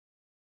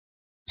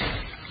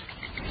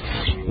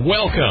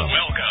Welcome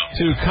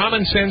to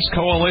Common Sense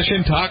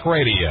Coalition Talk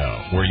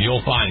Radio, where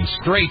you'll find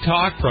straight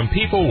talk from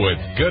people with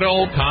good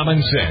old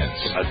common sense.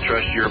 I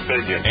trust your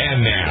opinion.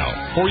 And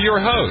now, for your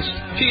host,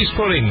 she's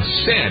putting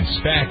sense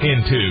back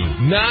into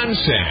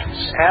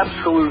nonsense.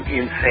 Absolute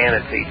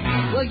insanity.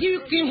 Well,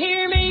 you can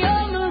hear me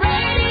on the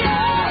radio.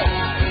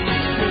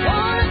 You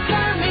wanna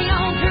turn me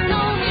on, turn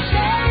on your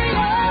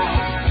stereo.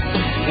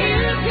 You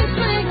can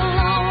sing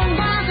along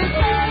while they're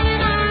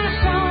playing our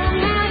song.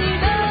 Now you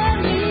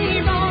done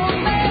me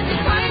wrong, baby,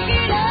 crank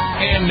it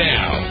up. And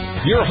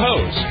now, your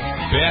host,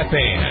 Beth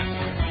Ann.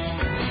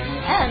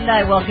 And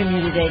I welcome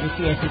you today to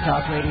CSC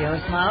Talk Radio.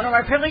 It's my honor,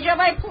 my privilege, and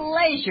my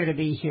pleasure to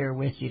be here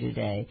with you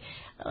today.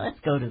 Let's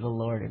go to the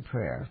Lord in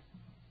prayer.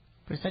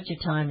 For such a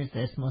time as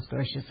this, most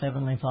gracious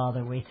Heavenly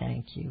Father, we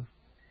thank you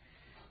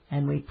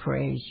and we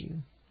praise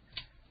you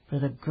for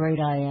the great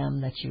I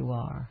am that you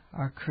are,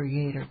 our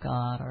Creator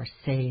God, our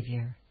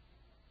Savior,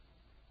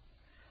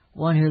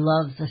 one who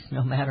loves us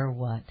no matter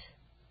what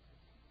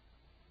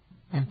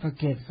and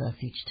forgives us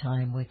each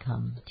time we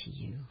come to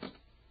you.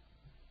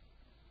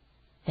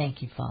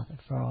 Thank you, Father,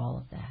 for all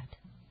of that,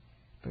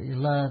 for your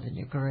love and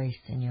your grace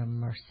and your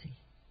mercy.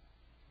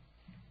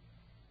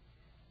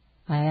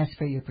 I ask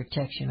for your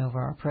protection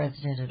over our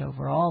president and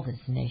over all this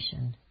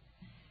nation,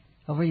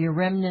 over your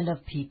remnant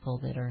of people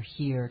that are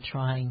here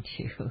trying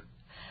to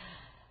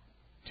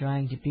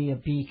be a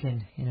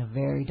beacon in a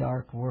very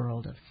dark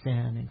world of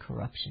sin and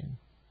corruption.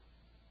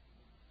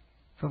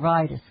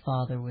 Provide us,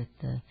 Father, with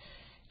the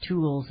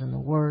tools and the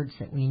words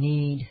that we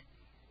need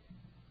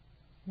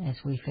as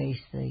we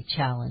face the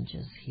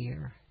challenges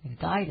here. And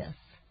guide us,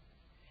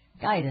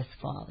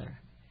 Father,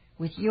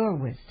 with your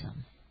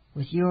wisdom,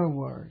 with your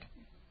word,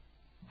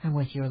 and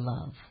with your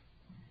love.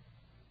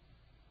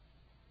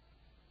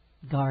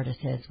 Guard us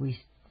as we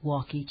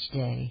walk each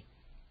day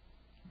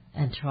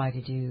and try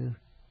to do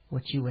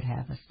what you would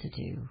have us to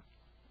do.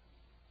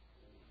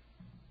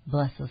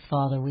 Bless us,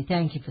 Father. We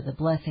thank you for the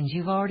blessings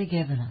you've already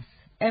given us.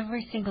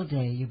 Every single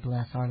day you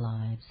bless our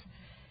lives.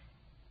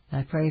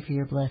 I pray for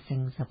your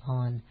blessings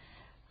upon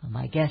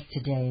my guest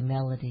today,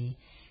 Melody,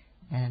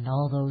 and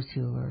all those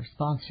who are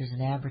sponsors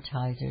and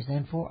advertisers,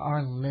 and for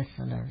our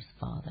listeners,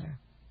 Father.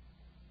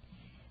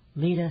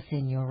 Lead us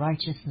in your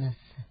righteousness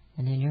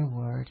and in your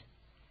word.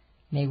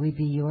 May we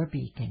be your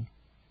beacon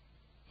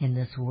in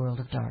this world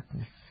of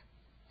darkness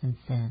and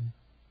sin.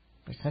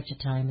 For such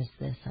a time as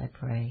this, I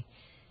pray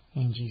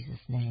in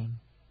Jesus' name.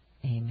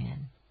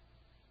 Amen.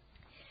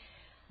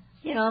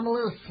 You know, I'm a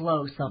little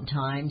slow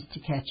sometimes to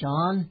catch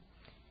on,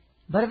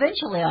 but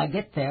eventually I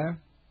get there.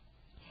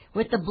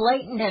 With the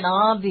blatant and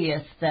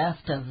obvious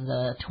theft of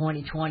the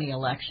 2020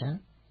 election,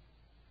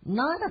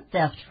 not a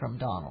theft from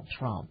Donald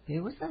Trump.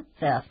 It was a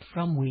theft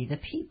from we the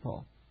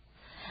people.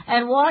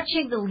 And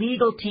watching the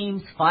legal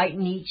teams fight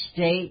in each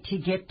state to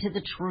get to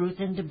the truth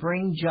and to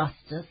bring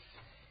justice,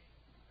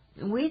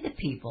 we the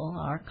people,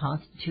 our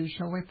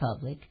constitutional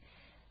republic,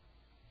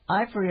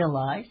 I've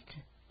realized,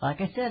 like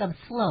I said, I'm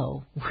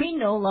slow. We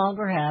no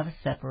longer have a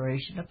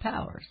separation of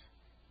powers.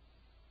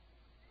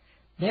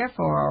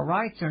 Therefore, our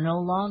rights are no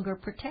longer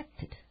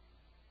protected.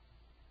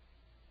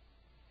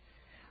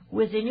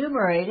 With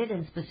enumerated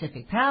and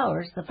specific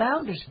powers, the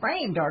founders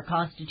framed our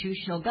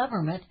constitutional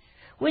government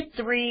with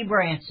 3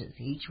 branches,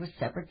 each with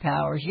separate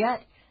powers,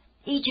 yet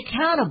each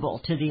accountable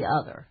to the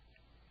other.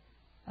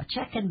 A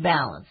check and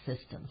balance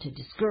system to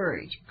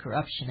discourage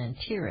corruption and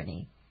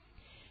tyranny.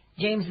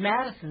 James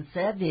Madison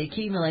said the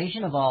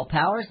accumulation of all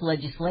powers,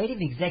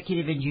 legislative,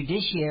 executive, and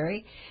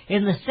judiciary,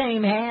 in the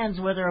same hands,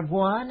 whether of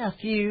one, a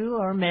few,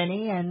 or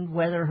many, and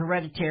whether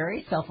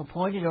hereditary,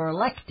 self-appointed, or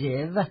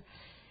elective,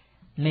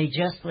 may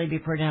justly be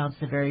pronounced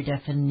the very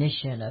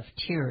definition of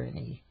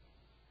tyranny.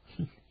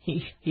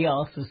 He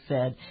also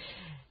said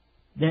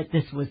that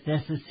this was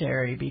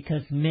necessary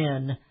because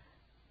men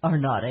are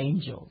not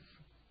angels.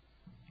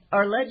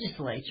 Our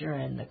legislature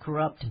and the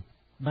corrupt,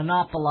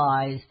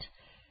 monopolized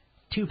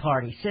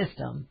two-party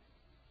system,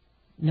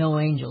 no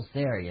angels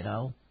there, you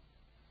know,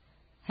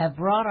 have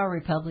brought our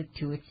republic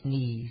to its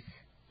knees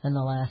in the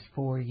last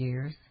 4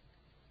 years.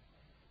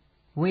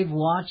 We've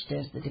watched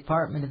as the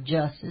Department of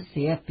Justice,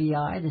 the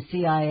FBI, the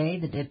CIA,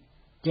 the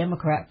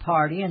Democrat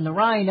Party, and the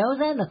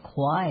rhinos and the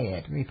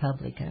quiet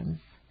Republicans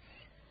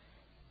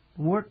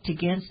worked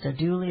against a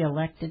duly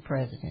elected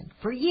president.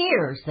 For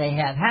years they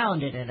have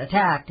hounded and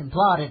attacked and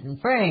plotted and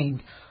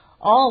framed,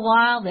 all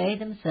while they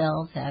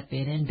themselves have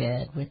been in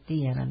bed with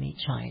the enemy,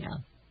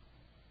 China.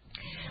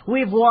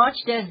 We've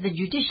watched as the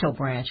judicial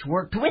branch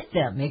worked with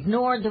them,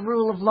 ignored the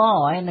rule of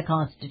law and the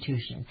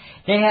Constitution.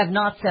 They have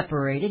not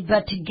separated,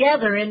 but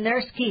together in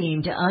their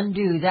scheme to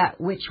undo that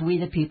which we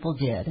the people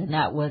did, and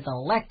that was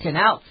elect an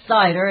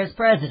outsider as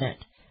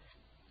president,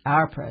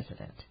 our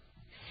president.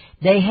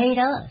 They hate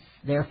us,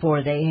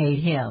 therefore they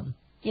hate him.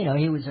 You know,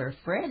 he was our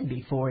friend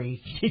before he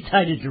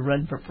decided to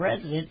run for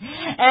president,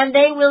 and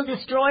they will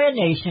destroy a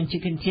nation to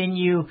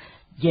continue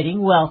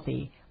getting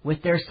wealthy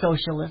with their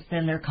socialist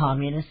and their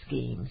communist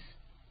schemes.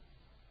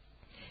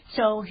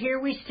 So here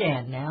we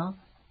stand now,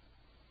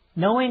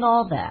 knowing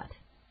all that,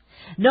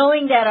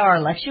 knowing that our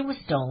election was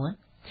stolen,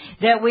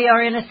 that we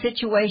are in a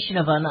situation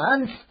of an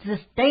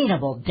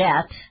unsustainable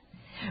debt.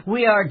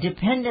 We are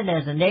dependent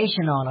as a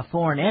nation on a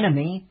foreign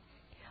enemy.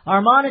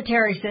 Our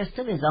monetary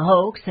system is a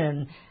hoax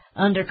and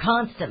under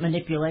constant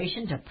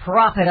manipulation to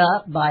prop it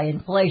up by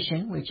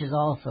inflation, which is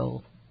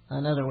also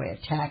another way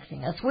of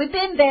taxing us. We've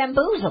been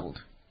bamboozled.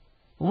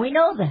 We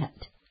know that.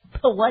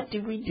 But what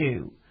do we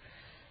do?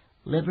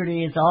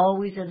 Liberty is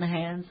always in the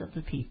hands of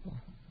the people.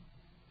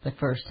 But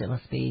first it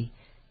must be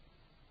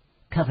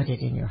coveted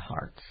in your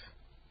hearts.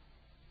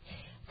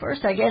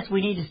 First, I guess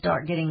we need to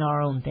start getting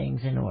our own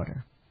things in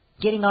order.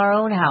 Getting our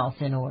own house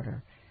in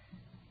order.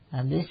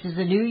 And this is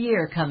a new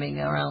year coming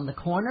around the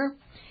corner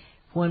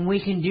when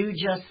we can do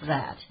just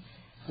that.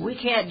 We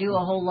can't do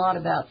a whole lot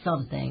about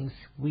some things.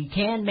 We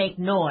can make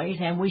noise,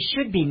 and we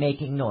should be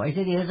making noise.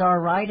 It is our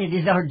right. It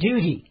is our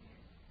duty.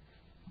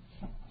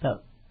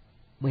 But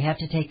we have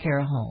to take care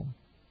of home.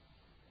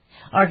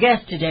 Our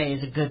guest today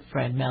is a good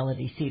friend,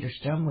 Melody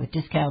Cedarstrom, with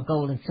Discount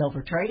Gold and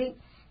Silver Trading.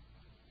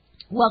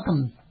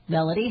 Welcome,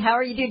 Melody. How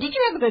are you doing? Did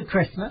you have a good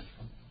Christmas?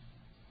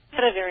 I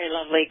had a very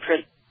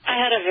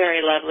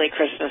lovely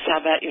Christmas. How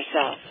about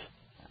yourself?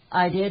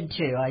 I did,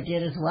 too. I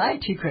did as well. I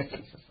had 2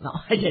 Christmases. No,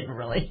 I didn't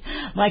really.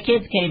 My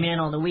kids came in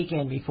on the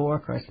weekend before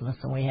Christmas,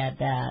 and we had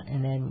that.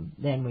 And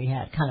then we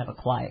had kind of a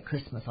quiet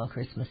Christmas on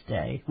Christmas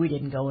Day. We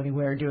didn't go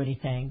anywhere or do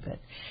anything, but,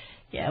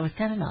 yeah, it was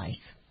kind of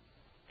nice.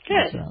 Good.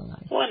 It was real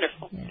nice.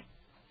 Wonderful. Yeah.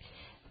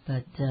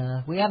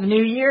 But we have a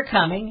new year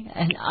coming,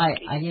 and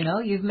I you know,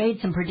 you've made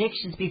some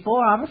predictions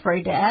before. I'm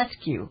afraid to ask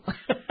you.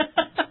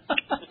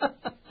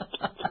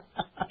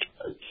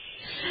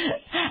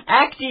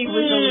 Active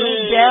was a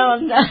little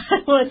down,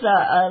 was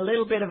a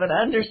little bit of an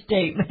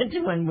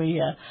understatement when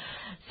we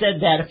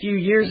said that a few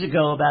years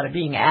ago about it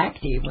being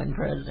active when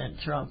President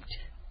Trump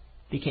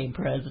became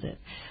president.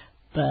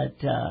 But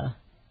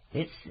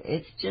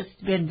it's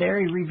just been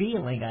very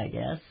revealing, I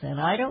guess. And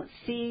I don't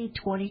see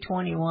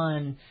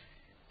 2021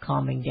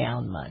 calming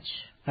down much.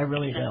 I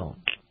really don't.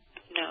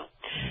 No.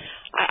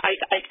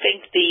 I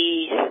think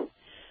the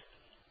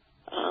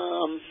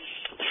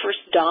first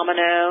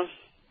domino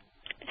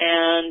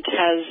and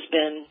has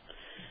been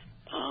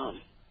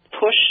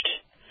pushed.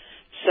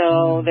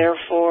 So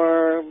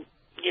therefore,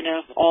 you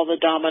know, all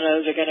the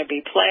dominoes are going to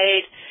be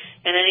played.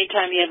 And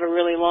anytime you have a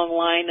really long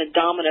line of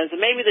dominoes, and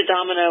maybe the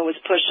domino was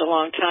pushed a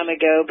long time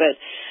ago, but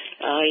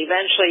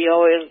eventually you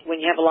always, when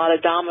you have a lot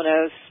of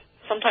dominoes,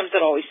 sometimes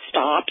it always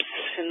stops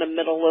in the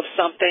middle of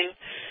something,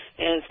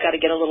 and it's got to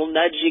get a little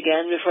nudge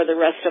again before the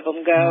rest of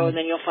them go, and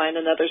then you'll find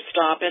another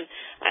stop. And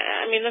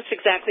I mean, that's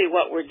exactly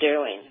what we're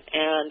doing.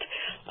 And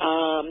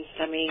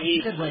I mean,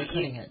 that's a good way of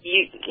putting it.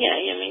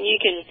 I mean, you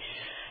can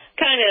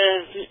kind of,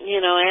 you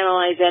know,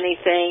 analyze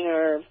anything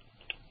or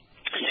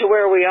to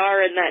where we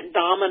are in that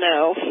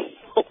domino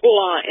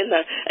line, in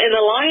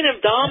the line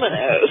of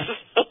dominoes.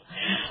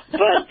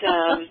 But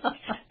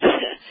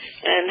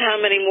and how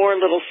many more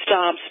little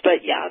stops?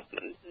 But yeah,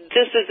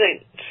 this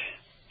isn't,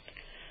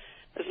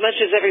 as much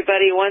as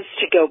everybody wants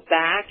to go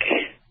back,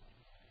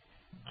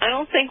 I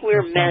don't think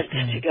we're meant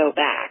to go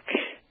back.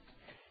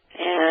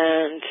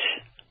 And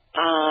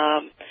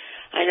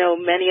I know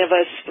many of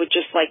us would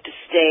just like to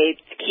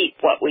keep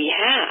what we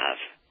have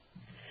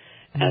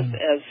as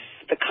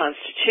the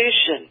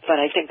Constitution, but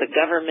I think the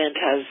government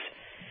has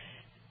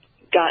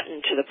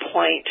gotten to the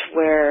point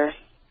where,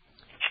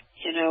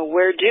 you know,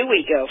 where do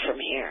we go from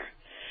here?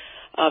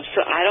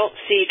 So I don't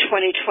see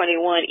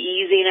 2021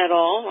 easing at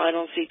all. I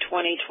don't see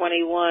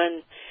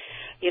 2021,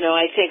 you know,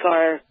 I think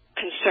our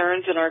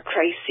concerns and our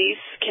crises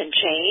can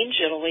change.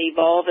 It'll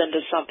evolve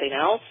into something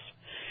else.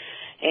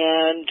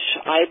 And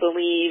I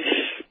believe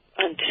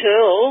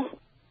until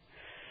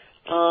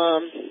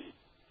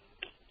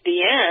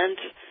the end,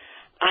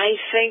 I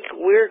think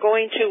we're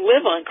going to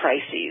live on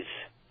crises.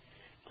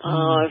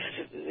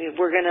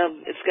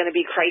 It's going to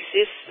be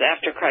crisis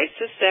after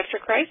crisis after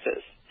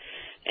crisis.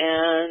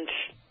 And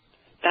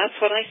that's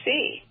what I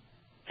see.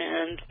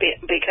 And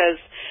because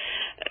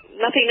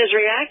nothing is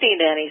reacting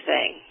to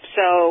anything.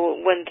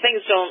 So when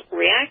things don't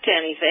react to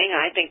anything,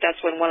 I think that's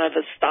when one of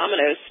the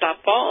dominoes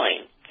stop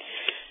falling.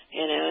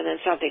 You know, and then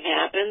something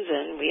happens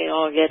and we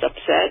all get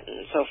upset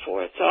and so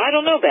forth. So I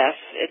don't know, Beth.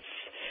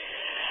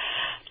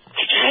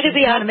 I try to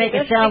be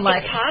optimistic and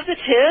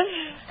positive.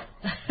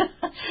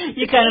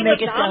 You kind of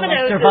make it sound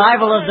like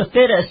survival of the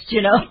fittest,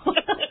 you know.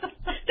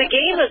 The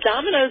game of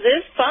dominoes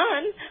is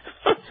fun.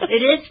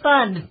 It is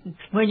fun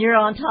when you're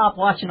on top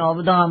watching all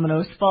the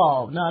dominoes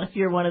fall, not if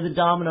you're one of the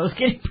dominoes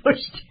getting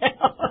pushed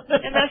down.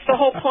 And that's the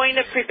whole point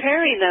of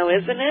preparing, though,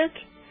 isn't it?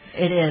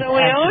 It is. So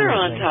we are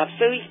on top,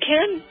 so you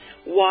can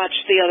watch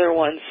the other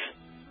ones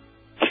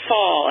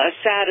fall, as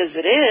sad as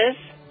it is.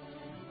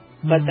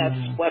 But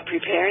that's what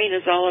preparing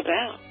is all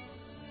about.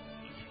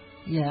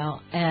 Yeah,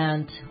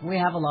 and we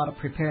have a lot of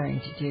preparing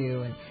to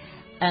do.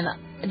 And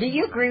do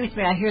you agree with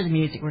me? I hear the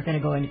music. We're going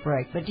to go into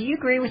break. But do you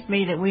agree with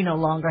me that we no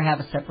longer have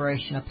a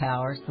separation of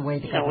powers, the way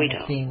the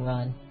government's being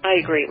run? I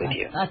agree with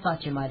you. I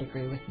thought you might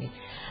agree with me.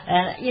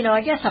 And, you know,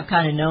 I guess I've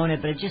kind of known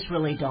it, but it just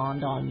really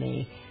dawned on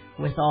me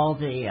with all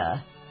the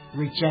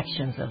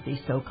rejections of these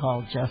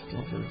so-called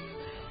justices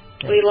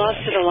We lost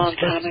it a long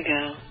time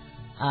ago.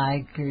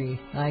 I agree.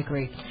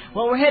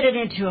 Well, we're headed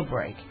into a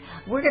break.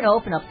 We're going to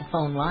open up the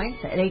phone lines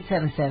at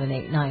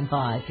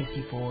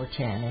 877-895-5410,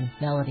 and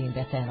Melody and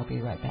Beth Ann will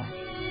be right back.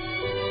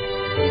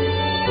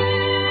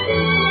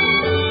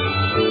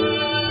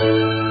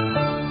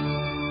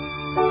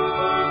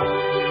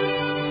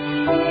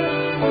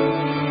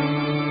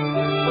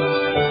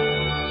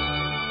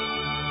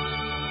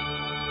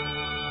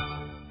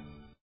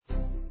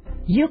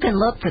 You can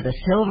look for the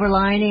silver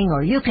lining,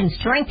 or you can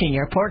strengthen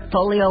your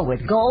portfolio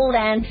with gold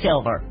and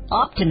silver.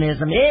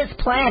 Optimism is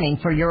planning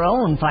for your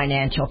own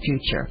financial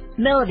future.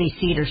 Melody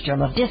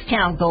Cedarstrom of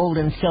Discount Gold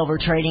and Silver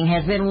Trading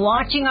has been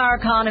watching our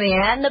economy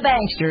and the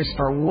banksters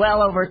for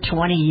well over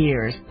 20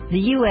 years. The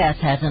U.S.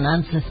 has an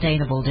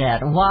unsustainable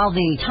debt. While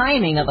the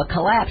timing of a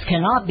collapse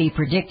cannot be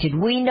predicted,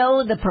 we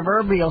know the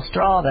proverbial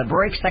straw that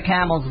breaks the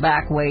camel's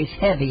back weighs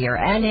heavier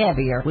and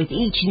heavier with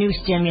each new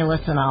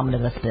stimulus and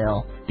omnibus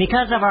bill.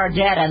 Because of our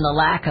debt and the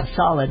lack of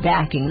solid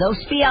backing,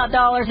 those fiat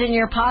dollars in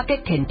your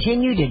pocket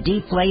continue to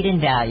deflate in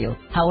value.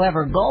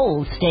 However,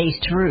 gold stays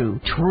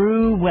true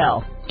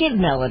wealth. Give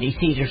Melody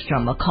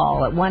Cedarstrom a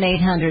call at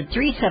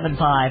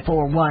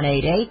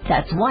 1-800-375-4188.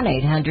 That's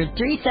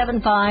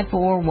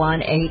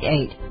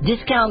 1-800-375-4188.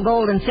 Discount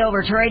Gold and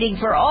Silver Trading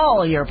for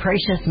all your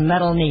precious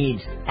metal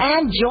needs.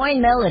 And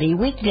join Melody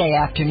weekday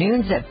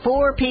afternoons at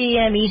 4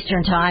 p.m.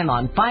 Eastern Time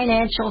on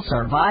Financial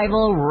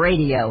Survival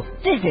Radio.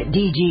 Visit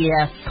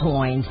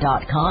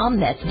DGScoins.com.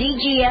 That's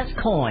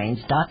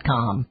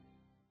DGScoins.com.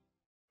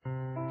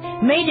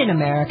 Made in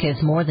America is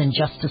more than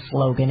just a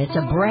slogan. It's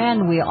a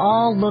brand we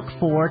all look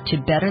for to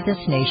better this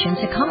nation's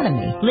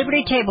economy.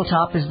 Liberty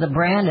Tabletop is the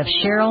brand of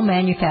Sherrill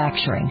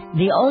Manufacturing,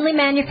 the only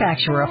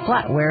manufacturer of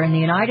flatware in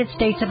the United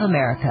States of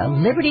America.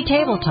 Liberty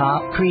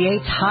Tabletop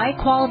creates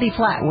high-quality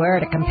flatware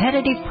at a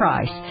competitive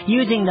price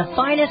using the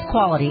finest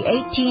quality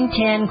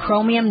 1810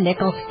 chromium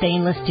nickel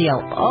stainless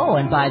steel. Oh,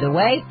 and by the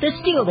way, the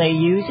steel they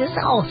use is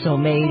also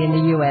made in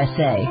the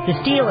USA.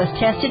 The steel is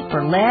tested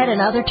for lead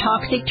and other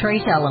toxic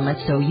trace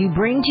elements, so you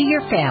bring to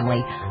your family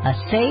a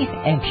safe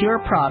and pure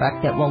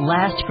product that will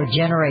last for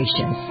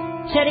generations.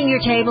 Setting your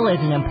table is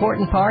an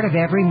important part of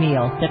every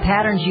meal. The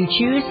patterns you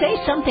choose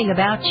say something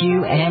about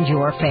you and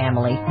your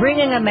family.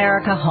 Bringing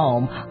America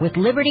home with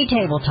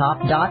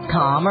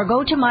LibertyTabletop.com, or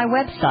go to my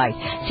website,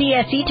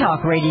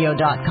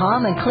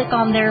 CSETalkRadio.com, and click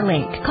on their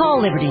link. Call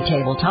Liberty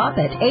Tabletop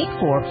at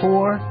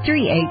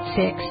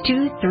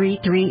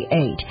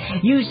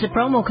 844-386-2338. Use the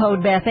promo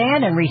code Beth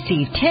Ann and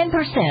receive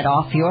 10%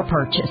 off your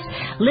purchase.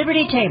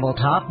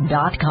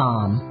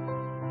 LibertyTabletop.com.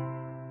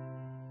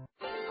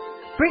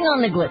 Bring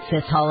on the glitz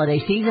this holiday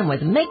season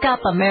with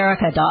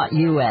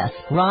MakeupAmerica.us.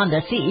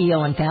 Rhonda,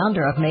 CEO and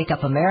founder of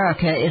Makeup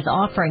America, is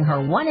offering her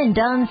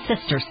one-and-done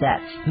sister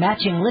sets,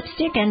 matching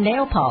lipstick and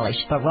nail polish.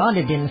 But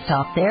Rhonda didn't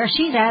stop there.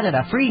 She's added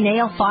a free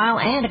nail file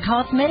and a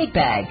cosmetic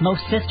bag.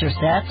 Most sister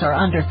sets are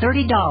under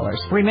 $30.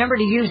 Remember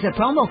to use the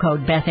promo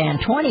code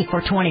BethAnn20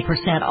 for 20%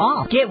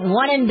 off. Get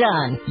one and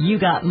done. You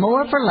got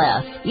more for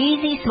less.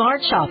 Easy,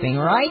 smart shopping,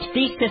 right?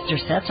 These sister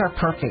sets are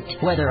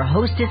perfect. Whether a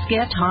hostess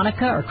gift,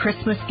 Hanukkah, or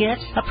Christmas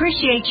gifts,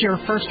 appreciate your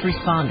first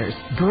responders.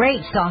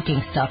 Great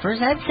stocking stuffers,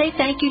 and say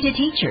thank you to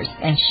teachers.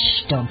 And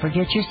shh, don't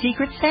forget your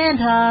Secret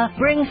Santa.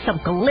 Bring some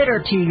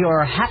glitter to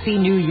your Happy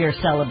New Year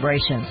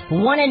celebrations.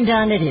 One and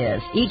done it is.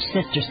 Each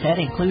sister set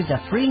includes a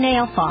free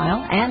nail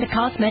file and a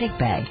cosmetic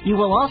bag. You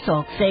will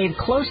also save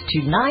close to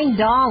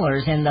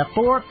 $9 in the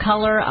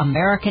 4-color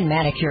American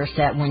manicure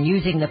set when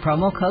using the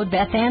promo code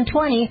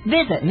BethAnn20.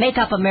 Visit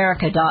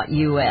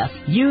MakeupAmerica.us.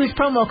 Use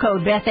promo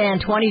code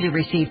BethAnn20 to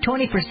receive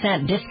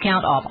 20%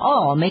 discount off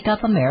all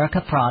Makeup America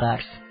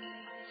products.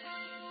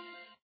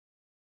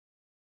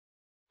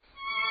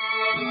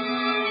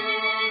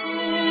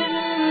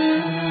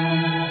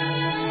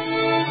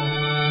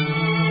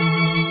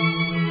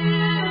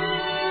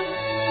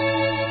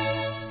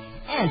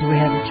 And we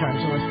have returned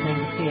to listening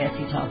to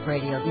CSE Talk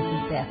Radio. This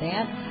is Beth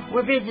Ann.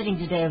 We're visiting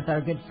today with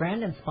our good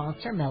friend and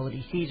sponsor,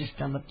 Melody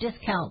Cedarstrom of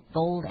Discount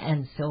Gold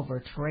and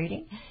Silver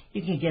Trading.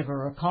 You can give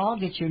her a call,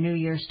 get your new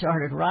year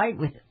started right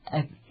with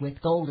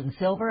gold and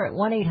silver at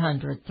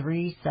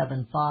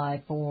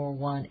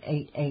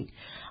 1-800-375-4188.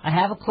 I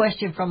have a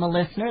question from a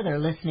listener. They're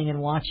listening and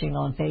watching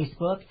on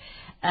Facebook.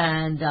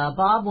 And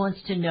Bob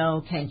wants to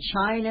know, can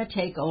China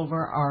take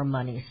over our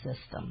money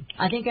system?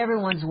 I think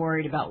everyone's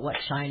worried about what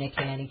China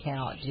can and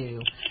cannot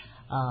do.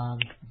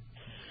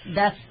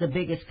 That's the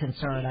biggest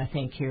concern, I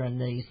think, here in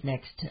these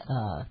next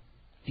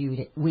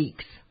few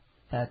weeks.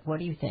 But what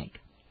do you think?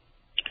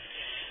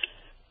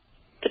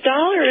 The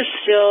dollar is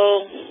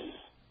still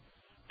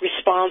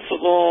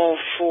responsible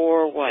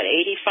for,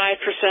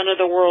 85% of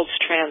the world's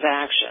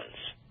transactions.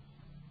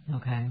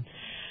 Okay.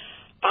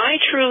 I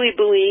truly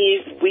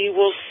believe we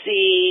will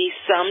see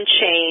some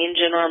change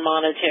in our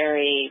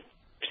monetary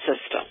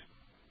system.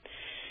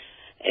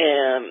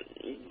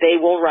 They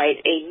will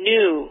write a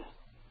new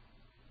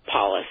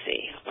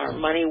policy. Our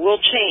money will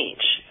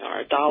change.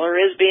 Our dollar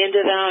is being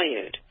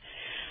devalued.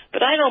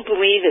 But I don't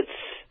believe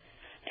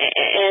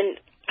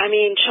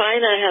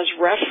China has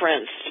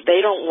referenced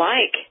they don't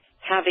like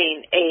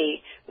having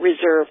a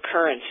reserve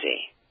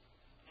currency.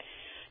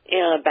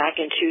 Back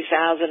in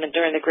 2000 and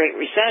during the Great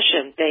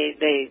Recession,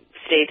 they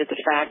stated the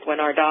fact when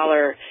our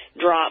dollar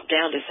dropped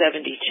down to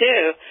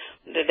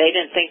 72, that they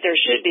didn't think there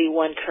should be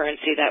one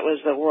currency that was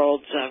the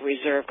world's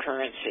reserve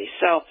currency.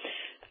 So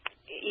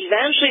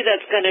eventually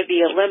that's going to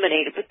be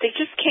eliminated, but they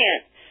just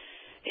can't.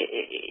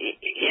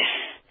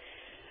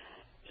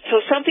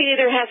 So something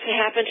either has to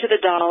happen to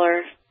the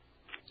dollar,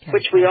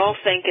 which we all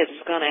think is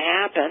going to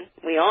happen.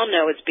 We all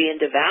know it's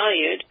being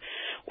devalued.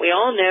 We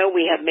all know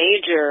we have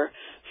major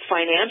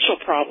financial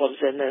problems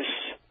in this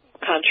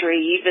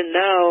country, even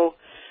though,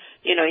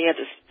 you have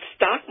the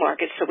stock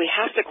market. So we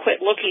have to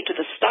quit looking to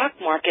the stock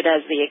market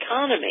as the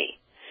economy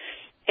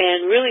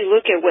and really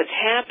look at what's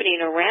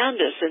happening around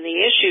us and the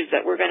issues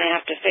that we're going to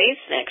have to face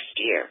next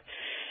year.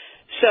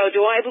 So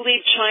do I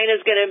believe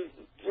China's going to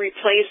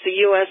replace the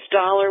U.S.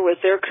 dollar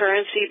with their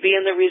currency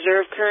being the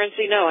reserve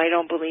currency? No, I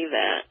don't believe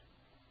that.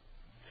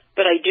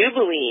 But I do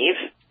believe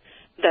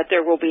that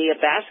there will be a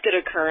basket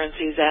of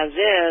currencies as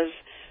is,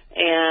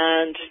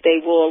 and they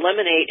will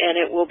eliminate, and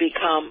it will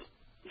become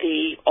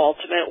the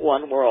ultimate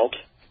one world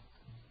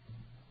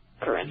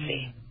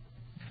currency.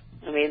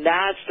 I mean,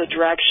 that's the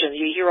direction.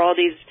 You hear all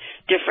these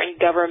different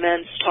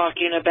governments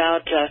talking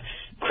about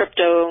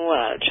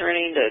crypto,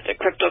 turning to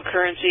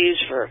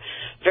cryptocurrencies for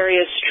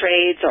various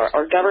trades.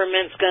 Our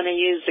government's going to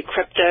use the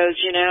cryptos,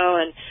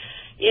 and,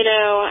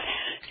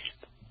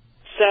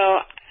 so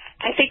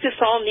I think this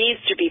all needs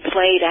to be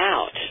played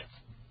out.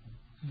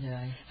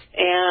 Yeah.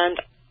 And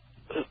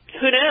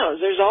who knows?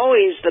 There's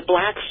always the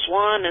black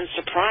swan and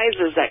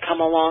surprises that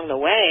come along the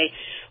way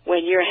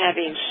when you're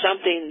having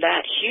something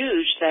that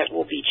huge that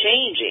will be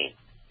changing.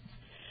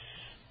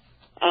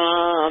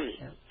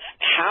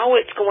 How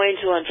it's going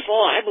to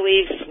unfold, I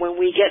believe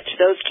when we get to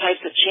those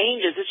types of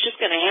changes, it's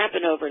just going to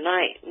happen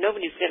overnight.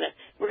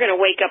 We're going to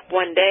wake up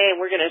one day and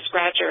we're going to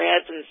scratch our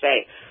heads and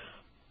say,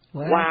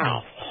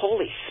 wow,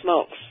 holy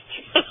smokes.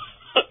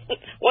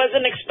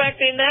 Wasn't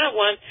expecting that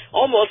one.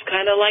 Almost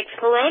kind of like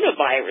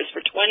coronavirus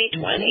for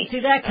 2020.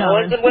 See that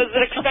coming.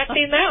 Wasn't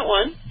expecting that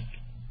one.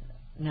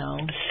 No.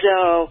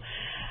 So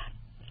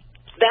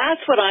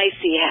that's what I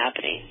see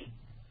happening.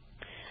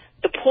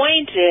 The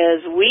point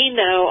is, we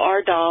know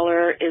our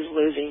dollar is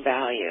losing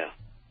value.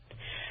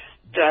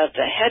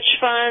 The hedge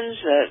funds,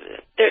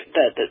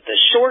 the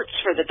shorts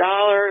for the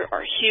dollar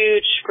are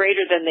huge,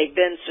 greater than they've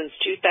been since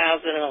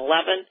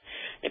 2011.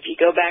 If you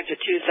go back to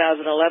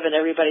 2011,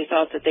 everybody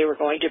thought that they were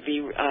going to be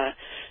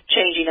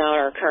changing out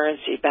our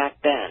currency back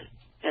then,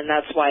 and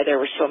that's why there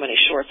were so many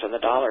shorts on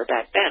the dollar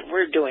back then.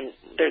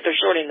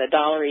 They're shorting the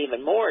dollar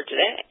even more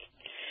today.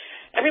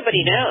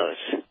 Everybody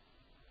knows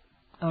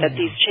that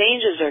these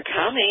changes are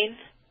coming.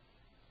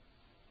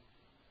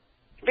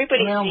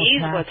 Everybody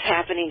sees what's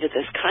happening to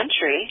this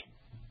country.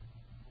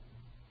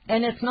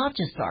 And it's not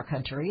just our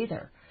country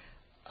either.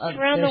 It's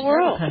around the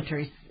world.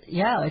 Countries.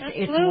 Yeah,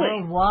 it's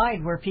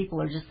worldwide where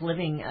people are just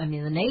living,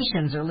 the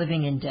nations are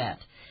living in debt.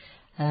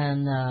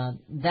 And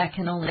that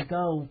can only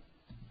go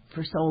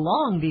for so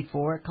long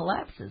before it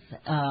collapses.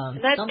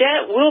 That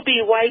debt will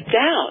be wiped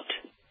out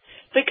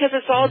because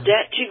it's all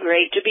debt too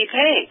great to be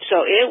paid.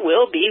 So it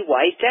will be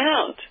wiped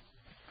out.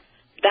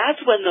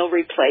 That's when they'll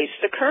replace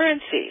the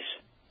currencies.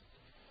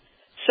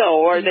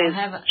 So are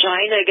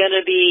China going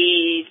to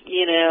be,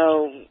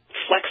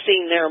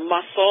 flexing their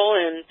muscle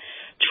and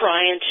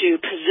trying to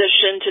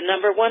position to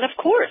number one? Of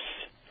course.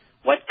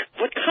 What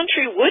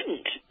country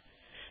wouldn't?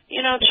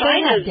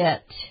 China's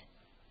debt.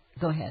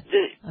 Go ahead.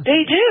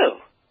 They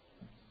do.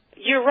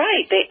 You're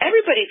right.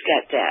 Everybody's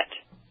got debt.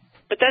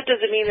 But that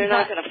doesn't mean they're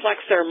not going to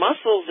flex their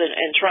muscles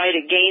and try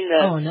to gain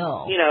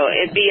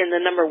and be in the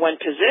number one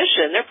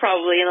position. They're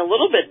probably in a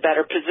little bit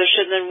better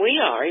position than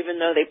we are, even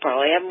though they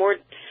probably have more,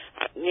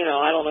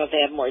 I don't know if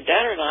they have more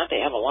debt or not.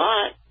 They have a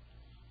lot.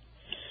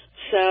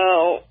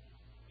 So,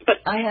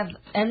 but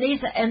and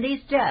these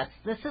debts,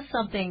 this is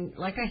something,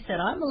 like I said,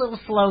 I'm a little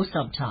slow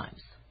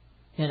sometimes,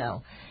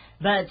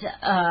 But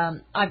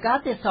I've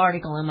got this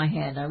article in my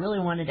hand. I really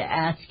wanted to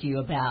ask you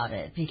about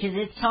it because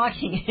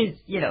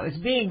it's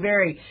being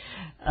very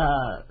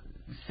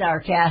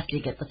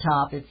sarcastic at the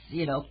top. It's,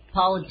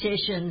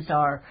 politicians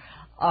are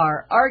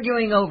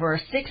arguing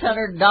over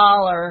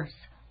 $600,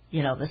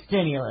 the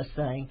stimulus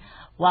thing,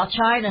 while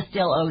China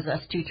still owes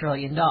us $2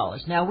 trillion.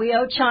 Now, we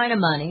owe China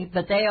money,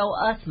 but they owe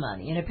us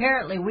money. And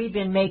apparently we've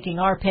been making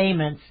our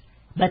payments,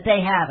 but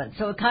they haven't.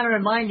 So it kind of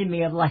reminded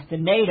me of like the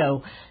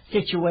NATO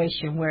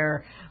situation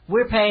where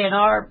we're paying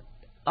our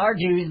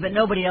dues, but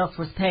nobody else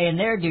was paying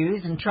their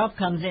dues. And Trump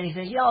comes in and he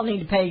says, y'all need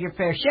to pay your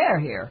fair share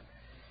here.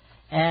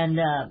 And,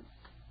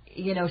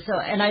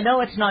 and I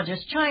know it's not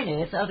just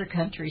China, it's other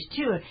countries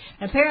too.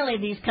 And apparently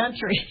these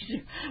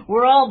countries,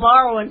 we're all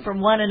borrowing from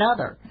one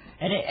another.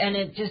 And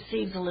it just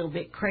seems a little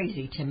bit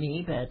crazy to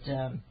me, but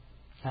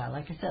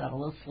like I said, I'm a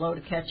little slow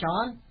to catch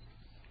on.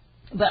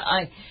 But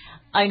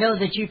I know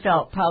that you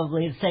felt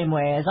probably the same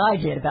way as I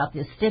did about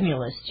this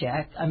stimulus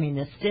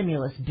this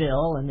stimulus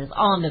bill and this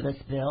omnibus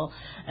bill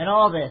and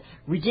all the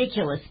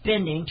ridiculous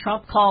spending.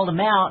 Trump called him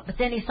out, but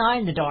then he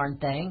signed the darn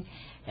thing.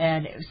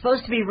 And it was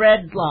supposed to be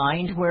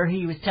redlined where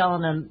he was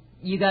telling them,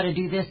 you got to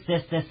do this,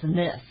 this, this, and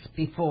this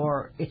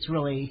before it's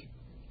really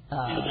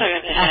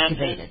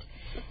activated.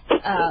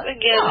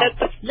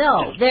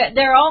 No,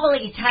 they're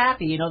always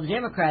happy. You know, the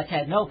Democrats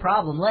had no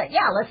problem. Let's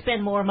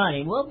spend more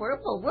money.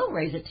 We'll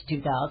raise it to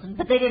 $2,000,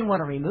 but they didn't want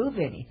to remove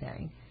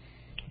anything.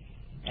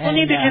 Well,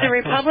 neither do the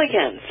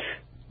Republicans.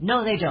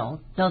 No, they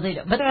don't. But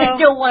they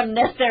don't want to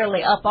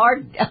necessarily up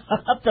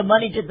the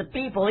money to the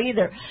people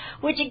either.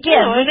 Which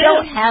again, we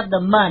don't have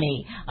the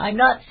money. I'm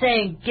not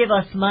saying give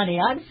us money.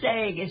 I'm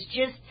saying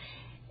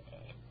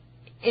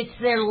it's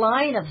their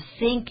line of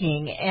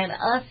thinking and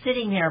us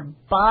sitting there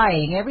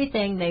buying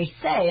everything they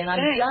say, and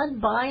I'm done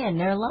buying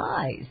their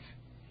lies.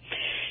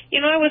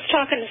 You know, I was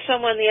talking to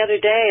someone the other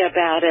day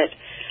about it.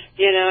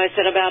 You know, I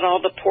said about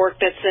all the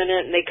pork that's in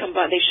it, and they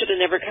should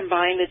have never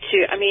combined the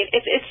two. I mean,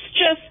 it's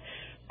just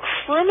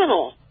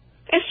criminal.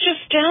 It's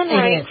just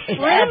downright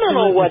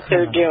criminal what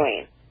they're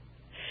doing.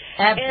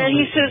 Absolutely. And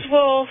he says,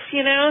 well,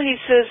 you know, he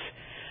says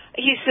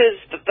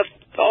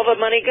all the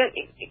money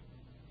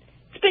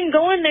it's been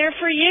going there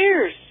for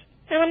years.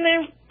 And I'm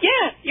there,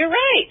 yeah, you're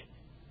right.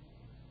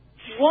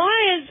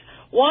 Why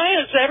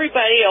is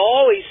everybody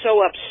always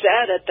so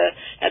upset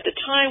at the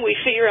time we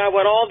figure out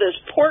what all this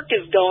pork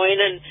is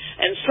going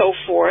and so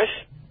forth?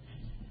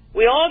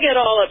 We all get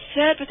all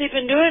upset, but they've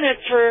been doing it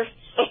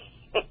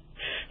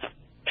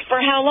for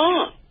how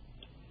long?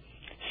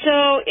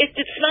 So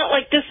it's not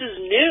like this is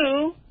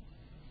new.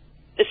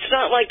 It's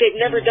not like they've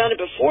never done it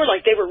before,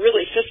 like they were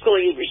really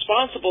fiscally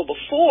responsible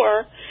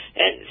before.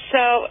 And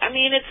so, I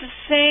mean, it's the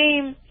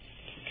same.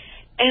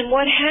 And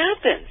what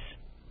happens?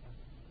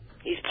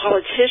 These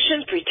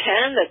politicians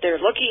pretend that they're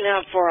looking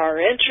out for our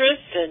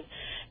interests,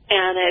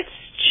 and it's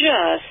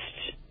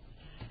just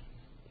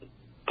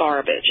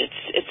garbage.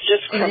 It's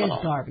just criminal. It is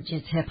garbage.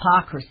 It's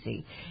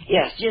hypocrisy.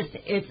 Yes.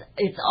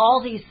 It's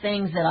all these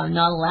things that I'm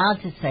not allowed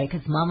to say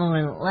because Mama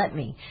wouldn't let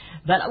me.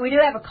 But we do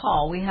have a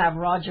call. We have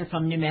Roger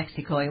from New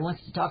Mexico. He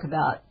wants to talk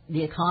about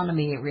the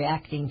economy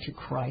reacting to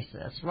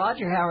crisis.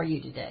 Roger, how are you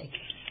today?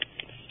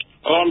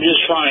 Oh, I'm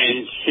just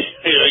fine.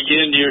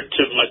 Again, you're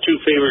my two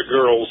favorite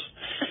girls.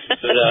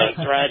 But,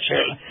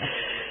 Roger.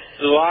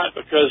 A lot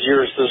because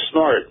you're so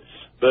smart.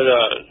 But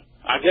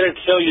I got to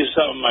tell you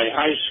something. My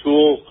high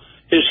school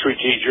history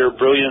teacher, a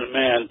brilliant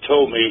man,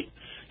 told me.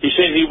 He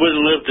said he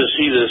wouldn't live to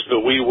see this,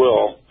 but we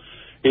will.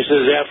 He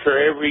says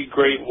after every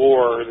great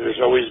war,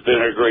 there's always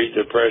been a Great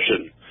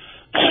Depression.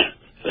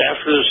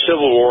 After the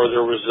Civil War,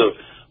 there was a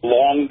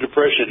long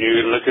depression.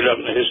 You can look it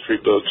up in the history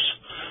books.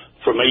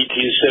 From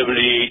 1870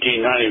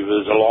 to 1890, it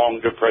was a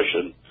long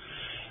depression.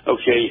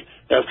 Okay,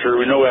 after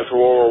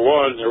World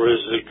War I, there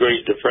was the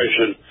Great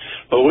Depression.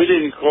 But we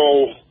didn't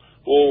call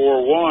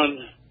World War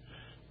I,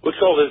 we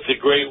called it the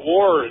Great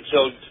War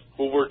until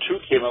World War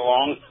II came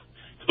along.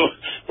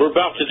 We're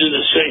about to do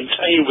the same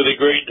thing with the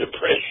Great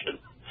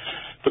Depression.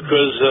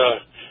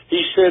 Because he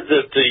said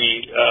that the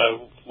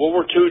World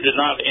War II did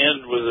not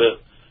end with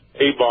the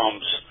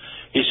A-bombs.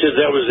 He said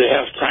that was the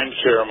halftime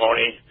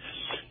ceremony.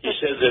 He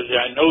said that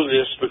I know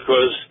this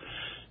because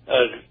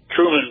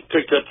Truman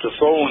picked up the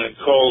phone and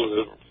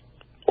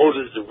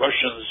ordered the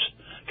Russians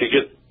to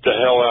get the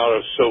hell out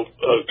of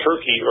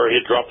Turkey, or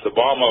he'd drop the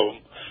bomb on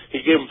them.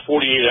 He gave them 48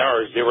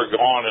 hours. They were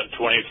gone in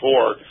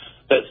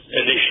 24. That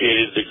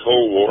initiated the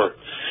Cold War.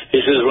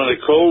 He says when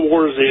the Cold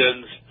War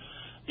ends,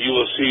 you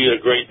will see a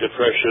Great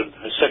Depression,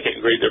 a second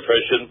Great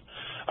Depression.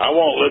 I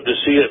won't live to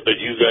see it, but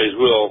you guys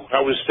will.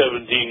 I was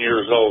 17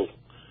 years old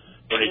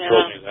when he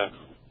told me that.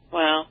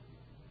 Wow.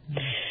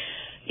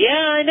 Yeah,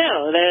 I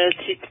know. The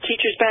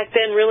teachers back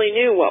then really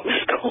knew what was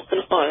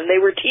going on. They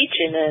were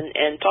teaching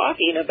and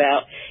talking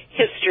about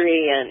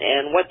history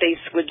and what they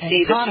would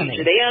see the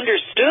future. They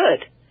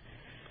understood.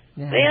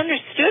 Yeah. They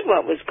understood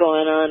what was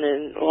going on,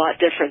 and a lot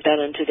different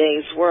than in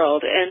today's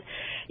world. And,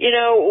 you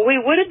know,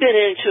 we would have been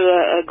into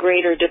a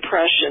greater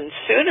depression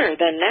sooner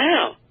than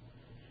now.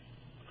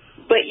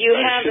 But you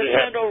have the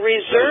Federal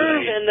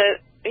Reserve and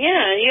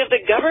you have the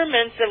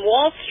governments and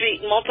Wall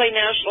Street and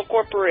multinational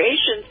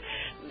corporations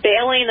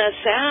bailing us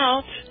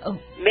out,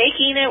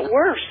 making it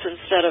worse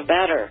instead of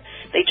better.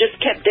 They just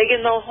kept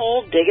digging the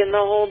hole.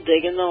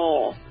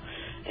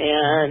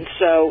 And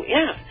so,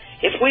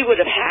 if we would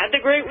have had the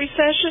Great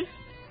Recession,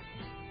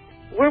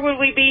 where would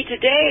we be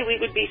today? We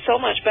would be so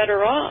much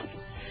better off.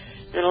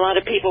 And a lot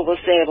of people will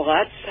say, well,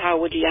 how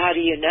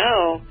do you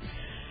know?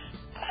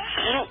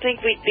 I don't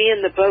think we'd be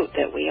in the boat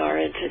that we are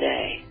in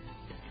today.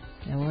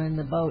 And we're in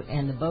the boat,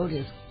 and the boat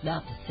is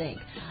about to sink.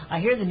 I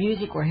hear the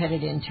music. We're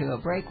headed into a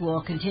break.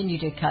 We'll continue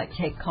to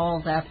take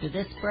calls after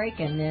this break,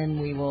 and then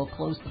we will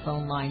close the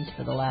phone lines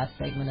for the last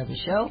segment of the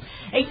show.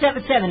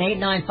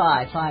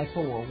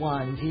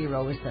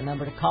 877-895-5410 is the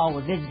number to call.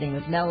 We're visiting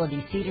with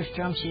Melody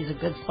Cedarstrom. She's a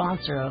good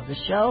sponsor of the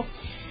show.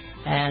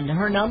 And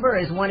her number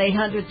is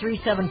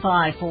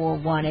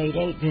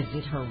 1-800-375-4188.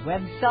 Visit her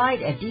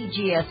website at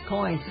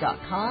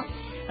dgscoins.com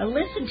and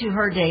listen to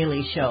her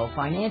daily show,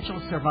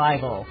 Financial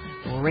Survival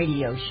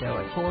Radio Show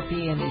at 4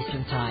 p.m.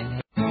 Eastern Time.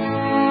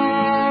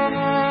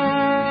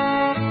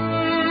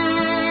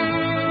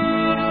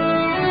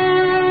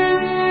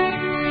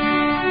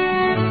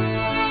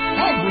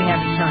 And we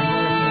have returned to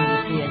listening to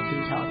CSC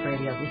Talk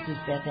Radio. This is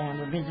Beth Ann.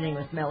 We're visiting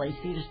with Melody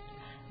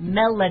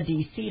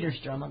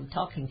Cedarstrom. I'm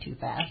talking too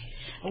fast.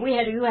 We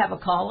do have a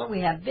caller. We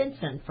have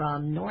Vincent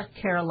from North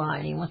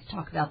Carolina. He wants to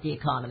talk about the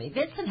economy.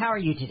 Vincent, how are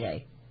you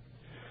today?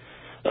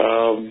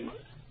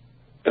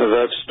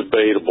 That's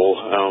debatable.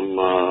 I'm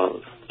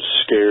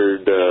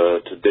scared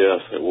to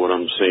death at what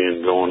I'm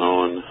seeing going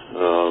on,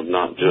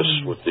 not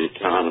just with the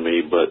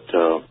economy, but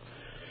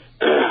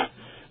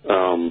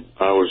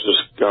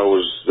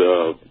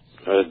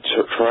I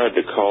tried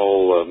to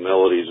call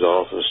Melody's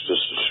office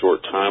just a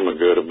short time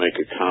ago to make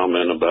a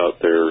comment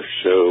about their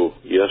show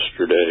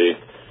yesterday,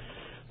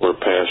 where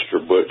Pastor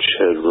Butch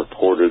had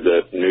reported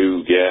that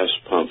new gas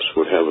pumps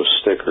would have a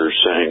sticker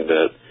saying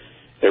that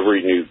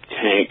every new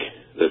tank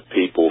that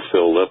people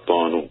filled up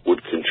on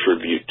would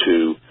contribute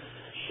to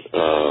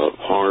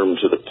harm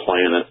to the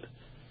planet,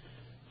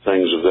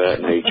 things of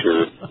that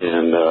nature.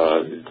 And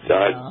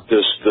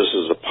this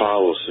is a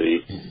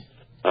policy.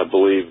 I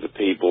believe the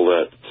people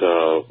that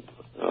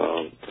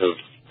have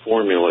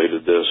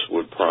formulated this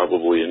would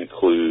probably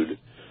include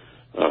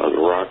the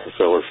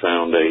Rockefeller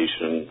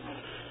Foundation.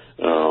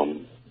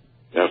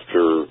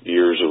 After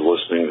years of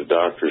listening to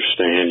Dr.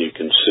 Stan, you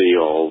can see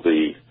all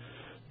the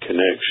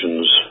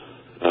connections.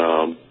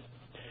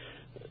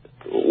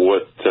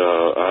 What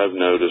I've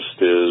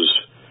noticed is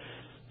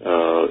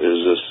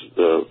this: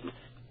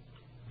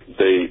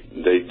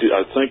 they do.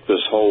 I think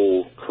this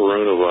whole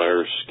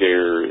coronavirus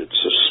scare,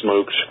 it's a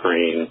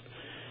smokescreen,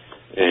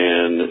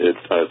 and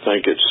I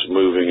think it's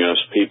moving us.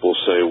 People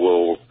say,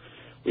 "Well,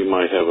 we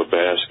might have a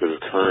basket of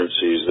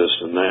currencies,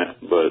 this and that,"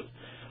 but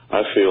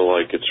I feel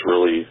like it's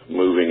really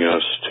moving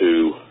us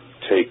to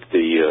take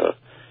the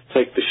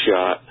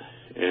shot,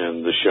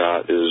 and the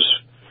shot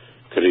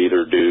could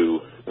either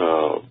do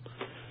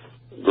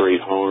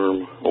great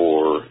harm,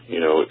 or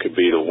it could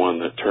be the one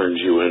that turns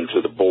you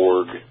into the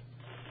Borg.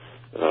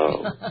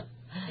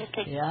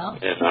 Yeah.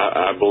 And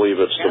I believe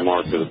it's the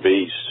mark of the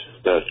beast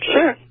that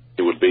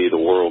it would be the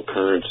world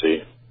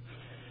currency,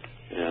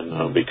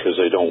 and because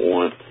they don't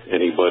want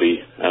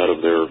anybody out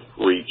of their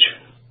reach.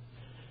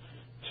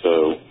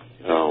 So,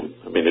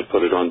 they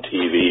put it on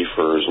TV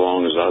for as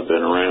long as I've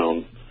been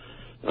around.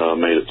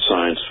 Made it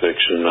science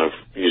fiction. I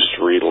used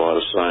to read a lot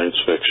of science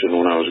fiction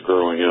when I was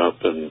growing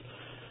up, and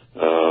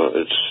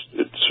it's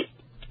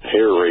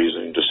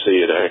hair-raising to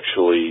see it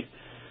actually,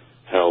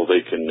 how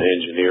they can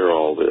engineer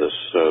all this.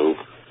 So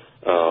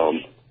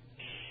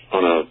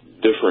on a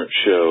different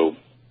show,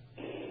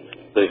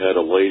 they had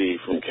a lady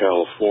from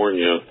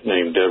California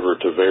named Deborah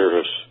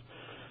Tavares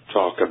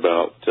talk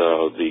about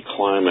the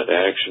climate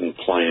action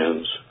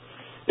plans.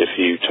 If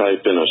you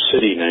type in a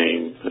city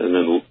name and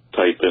then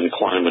type in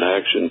climate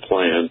action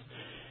plan,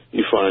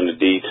 you find a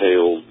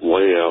detailed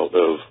layout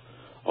of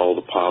all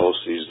the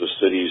policies the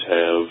cities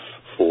have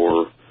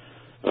for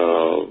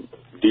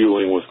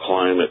dealing with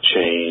climate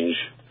change.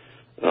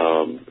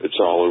 It's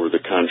all over the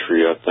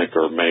country. I think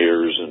our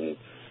mayors and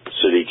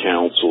city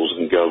councils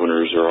and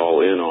governors are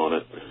all in on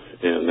it,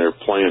 and they're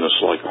playing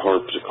us like a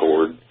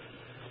harpsichord.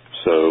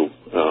 So,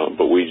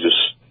 but we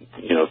just,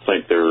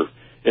 think they're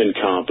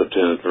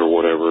incompetent or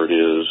whatever it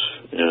is,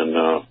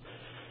 and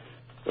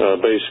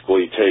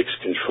basically takes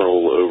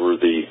control over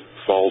the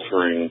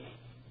faltering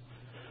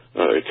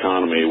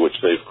economy which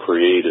they've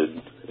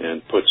created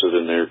and puts it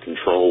in their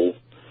control.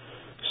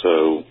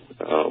 So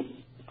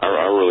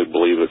I really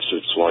believe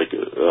it's like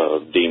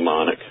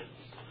demonic.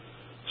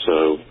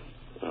 So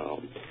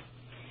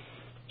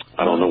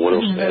I don't know what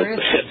else to add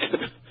to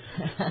that.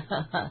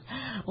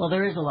 Well,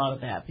 there is a lot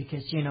of that,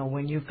 because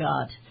when you've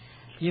got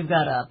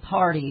a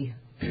party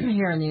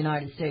here in the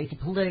United States, a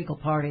political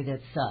party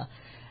that's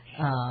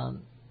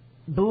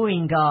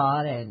booing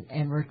God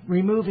and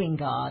removing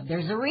God.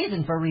 There's a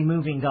reason for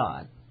removing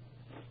God.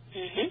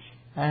 Mm-hmm.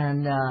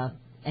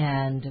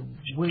 And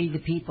we, the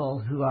people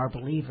who are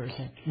believers,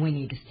 we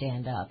need to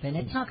stand up. And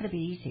it's not going to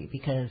be easy,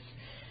 because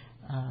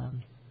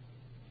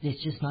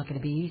it's just not going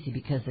to be easy,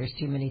 because there's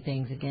too many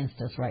things against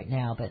us right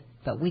now.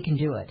 But we can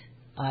do it.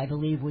 I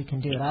believe we can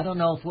do it. I don't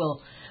know if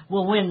we'll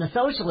win the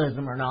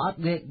socialism or not,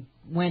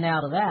 win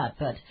out of that,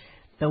 but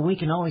we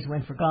can always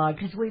win for God,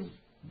 because we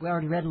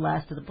already read the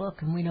last of the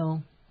book, and we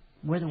know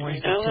we're the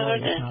ones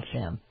victorious, not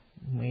them.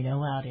 We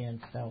know how it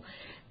ends. So,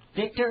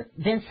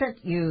 Vincent,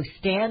 you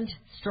stand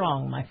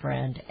strong, my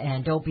friend,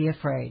 and don't be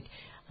afraid,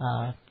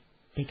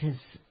 because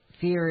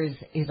fear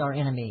is our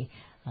enemy.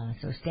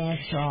 So stand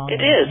strong. It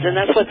is, and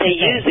that's what they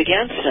use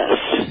against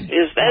us,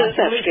 is that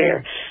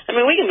fear. I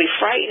mean, we can be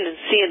frightened and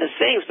seeing the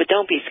things, but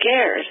don't be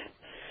scared.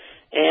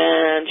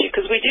 And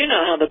because we do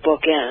know how the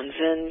book ends,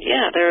 and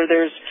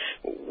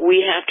we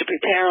have to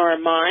prepare our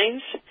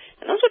minds,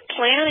 and that's what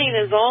planning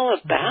is all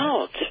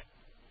about.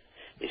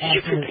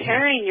 You're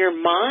preparing your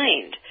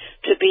mind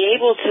to be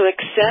able to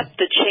accept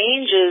the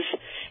changes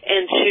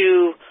and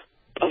to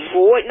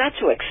avoid, not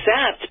to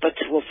accept, but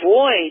to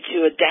avoid,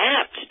 to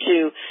adapt,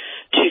 to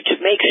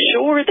make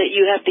sure that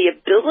you have the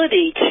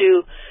ability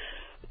to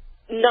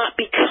not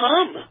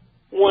become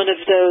one of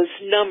those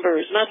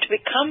numbers, not to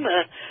become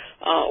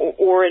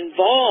or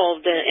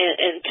involved,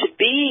 and to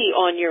be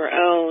on your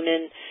own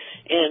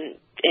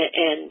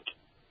and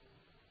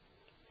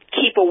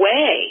keep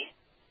away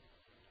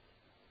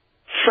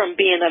from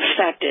being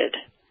affected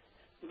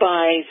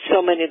by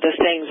so many of the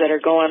things that are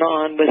going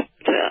on with.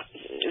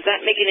 Is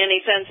that making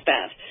any sense,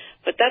 Beth?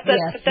 But that's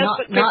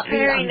what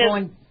preparing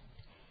is.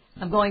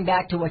 I'm going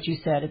back to what you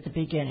said at the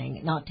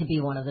beginning, not to be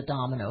one of the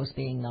dominoes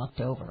being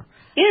knocked over.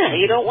 Yeah,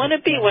 you don't want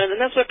to be one,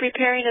 and that's what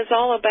preparing is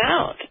all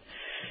about.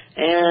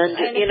 And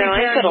you know,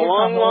 I said a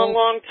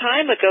long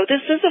time ago,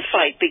 this is a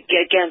fight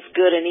against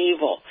good and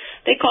evil.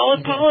 They call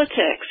it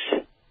politics.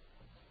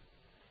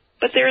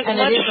 But there's a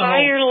much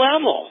higher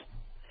level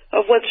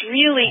of what's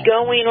really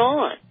going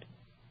on.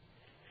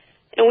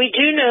 And we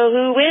do know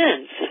who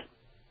wins.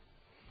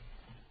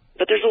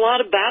 But there's a lot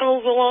of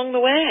battles along the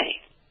way.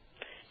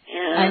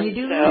 And you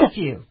do lose a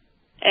few.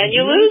 And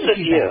you lose a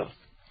few.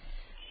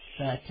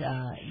 But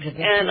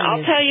and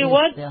I'll tell you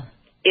what,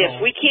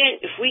 if we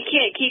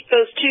can't keep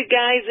those two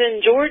guys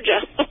in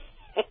Georgia,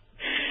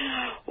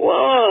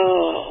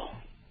 whoa.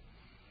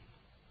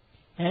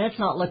 And it's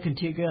not looking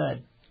too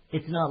good.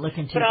 It's not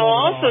looking too good. But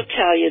I'll also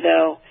tell you,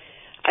 though,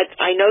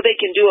 I know they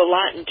can do a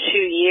lot in 2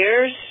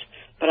 years,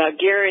 but I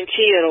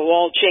guarantee it'll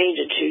all change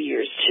in 2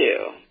 years,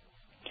 too.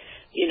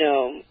 You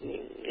know,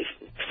 if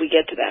we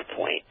get to that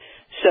point.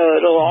 So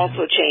it'll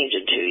also change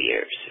in 2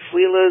 years. If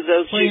we lose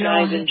those two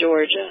guys in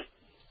Georgia.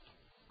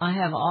 I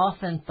have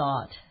often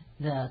thought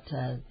that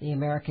the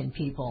American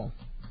people,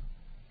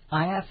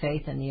 I have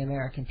faith in the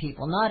American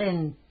people, not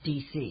in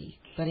D.C.,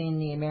 but in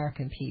the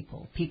American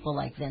people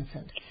like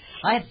Vincent.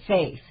 I have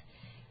faith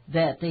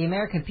that the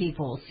American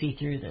people will see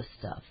through this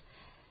stuff.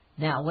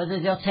 Now, whether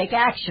they'll take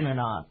action or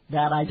not,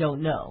 that I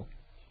don't know.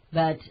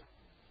 But,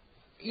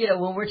 you know,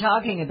 when we're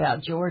talking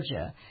about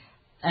Georgia,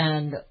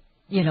 and,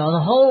 you know, the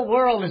whole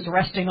world is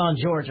resting on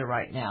Georgia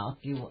right now,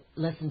 if you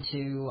listen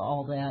to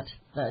all that.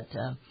 But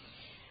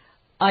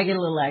I get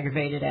a little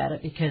aggravated at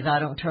it because I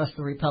don't trust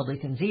the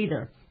Republicans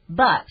either.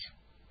 But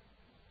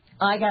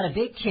I got a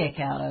big kick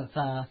out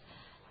of,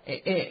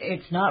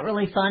 it's not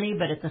really funny,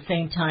 but at the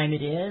same time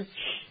it is.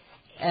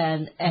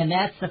 And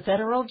that's the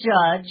federal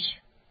judge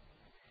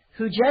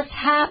who just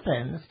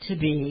happens to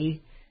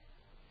be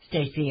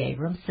Stacey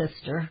Abrams'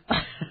 sister.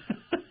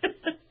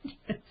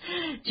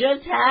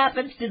 Just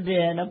happens to have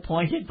been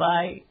appointed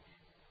by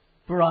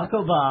Barack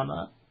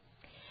Obama.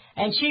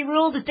 And she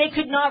ruled that they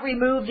could not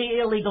remove the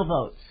illegal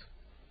votes.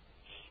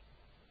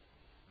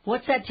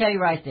 What's that tell you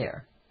right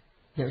there?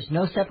 There's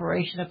no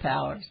separation of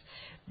powers.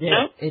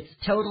 It's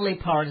totally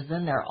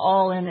partisan. They're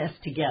all in this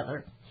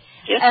together.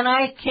 Yep. And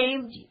I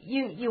came,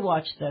 you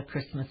watch the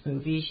Christmas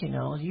movies, you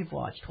know, you've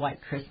watched White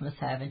Christmas,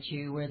 haven't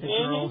you, where the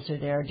girls are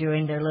there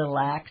doing their little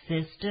act,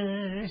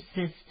 sisters,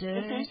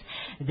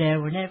 there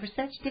were never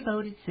such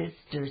devoted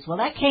sisters. Well,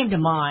 that came to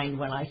mind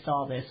when I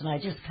saw this, and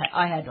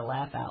I had to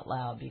laugh out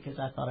loud because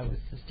I thought it was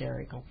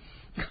hysterical.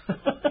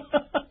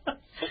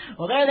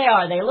 Well, there they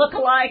are. They look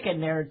alike,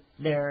 and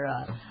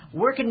they're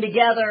working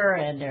together,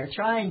 and they're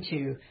trying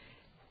to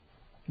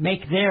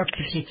make their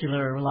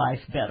particular life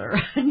better.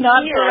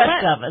 Not the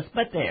rest of us,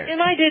 but theirs.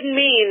 And I didn't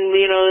mean,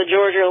 you know, the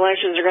Georgia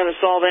elections are going to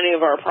solve any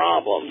of our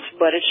problems,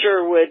 but it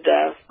sure would.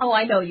 Oh,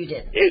 I know you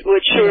didn't. It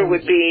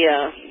would be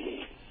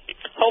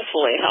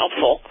hopefully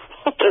helpful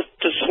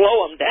to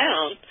slow them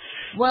down.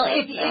 Well,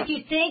 if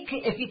you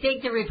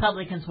think the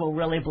Republicans will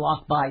really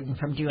block Biden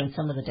from doing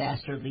some of the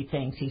dastardly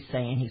things he's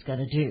saying he's going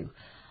to do,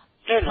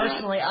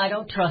 personally, I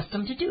don't trust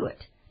them to do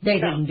it. They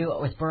didn't do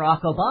it with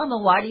Barack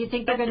Obama. Why do you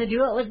think they're going to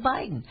do it with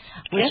Biden?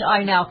 Which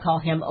I now call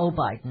him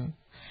Biden.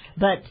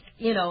 But,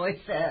 you know,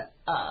 it's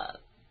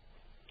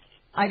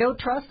I don't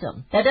trust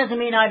them. That doesn't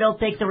mean I don't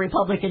think the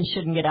Republicans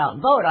shouldn't get out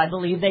and vote. I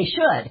believe they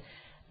should.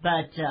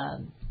 But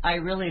I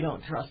really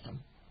don't trust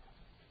them.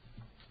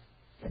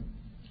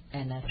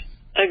 And that's...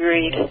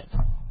 Agreed.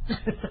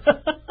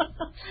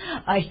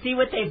 I see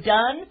what they've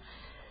done.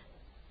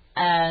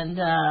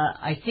 And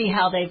I see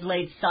how they've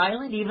laid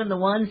silent, even the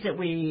ones that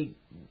we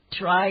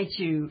try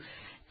to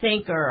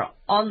think are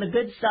on the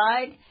good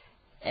side.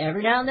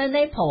 Every now and then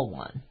they pull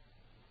one,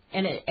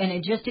 and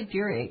it just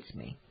infuriates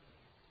me.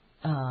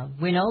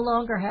 We no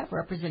longer have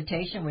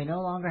representation. We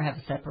no longer have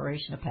a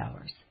separation of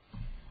powers,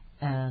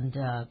 and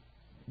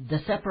the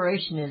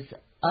separation is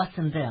us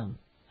and them.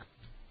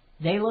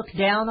 They look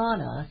down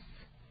on us,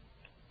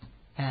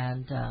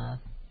 and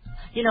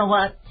you know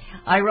what?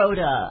 I wrote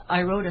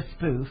a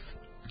spoof.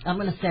 I'm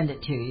going to send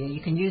it to you.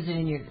 You can use it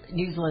in your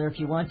newsletter if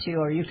you want to,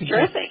 or you can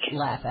just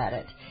laugh at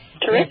it.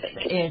 Terrific.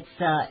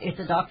 It's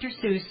a Dr.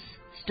 Seuss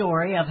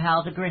story of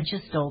how the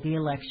Grinches stole the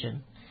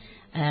election.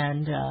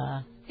 And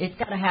it's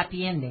got a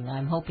happy ending.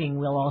 I'm hoping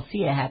we'll all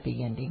see a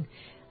happy ending.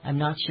 I'm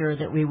not sure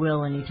that we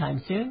will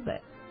anytime soon,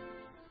 but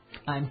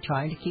I'm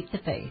trying to keep the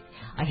faith.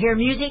 I hear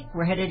music.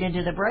 We're headed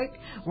into the break.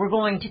 We're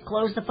going to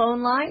close the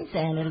phone lines,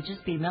 and it'll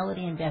just be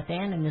Melody and Beth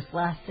Ann in this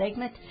last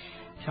segment,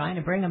 trying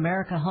to bring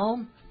America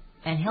home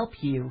and help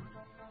you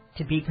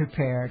to be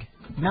prepared.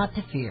 Not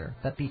to fear,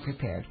 but be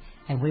prepared.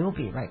 And we will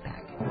be right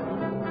back.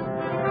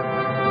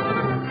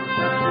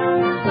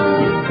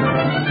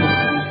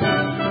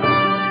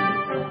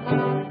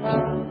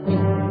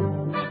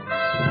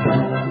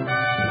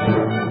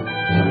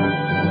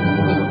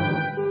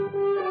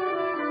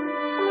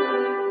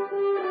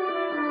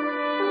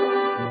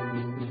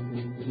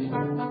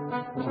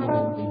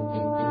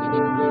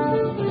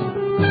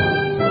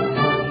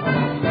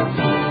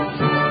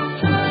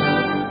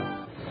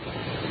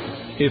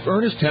 If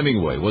Ernest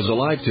Hemingway was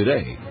alive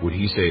today, would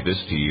he say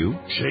this to you?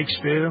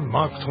 Shakespeare,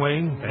 Mark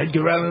Twain,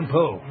 Edgar Allan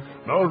Poe,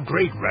 all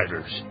great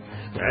writers.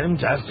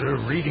 And after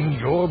reading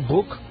your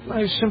book,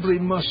 I simply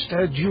must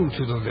add you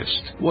to the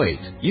list. Wait,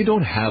 you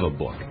don't have a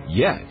book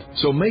yet.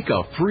 So make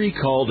a free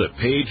call to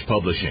Page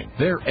Publishing.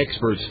 Their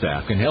expert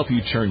staff can help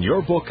you turn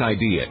your book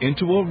idea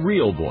into a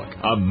real book,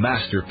 a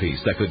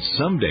masterpiece that could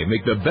someday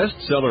make the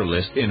bestseller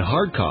list in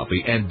hard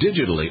copy and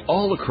digitally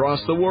all across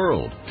the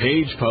world.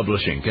 Page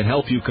Publishing can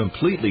help you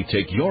completely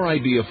take your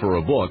idea for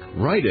a book,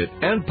 write it,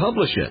 and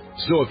publish it.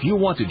 So if you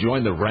want to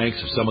join the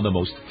ranks of some of the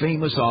most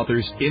famous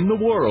authors in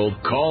the world,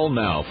 call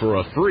now for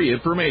a free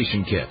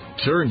information kit.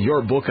 Turn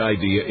your book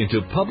idea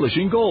into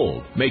publishing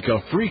gold. Make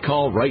a free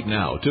call right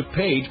now to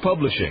Page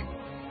Publishing.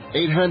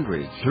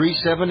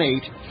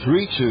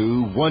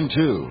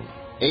 800-378-3212.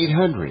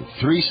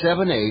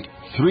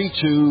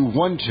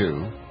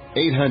 800-378-3212.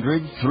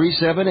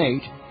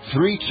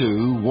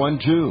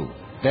 800-378-3212.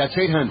 That's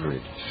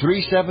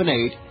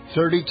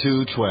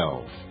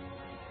 800-378-3212.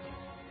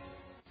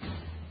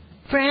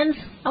 Friends,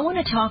 I want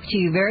to talk to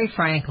you very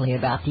frankly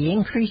about the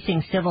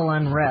increasing civil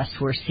unrest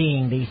we're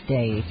seeing these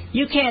days.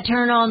 You can't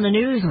turn on the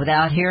news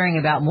without hearing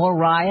about more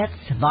riots,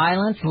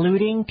 violence,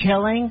 looting,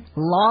 killing,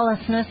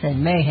 lawlessness,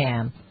 and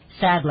mayhem.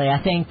 Sadly,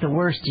 I think the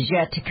worst is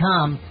yet to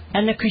come,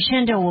 and the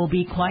crescendo will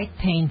be quite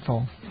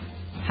painful.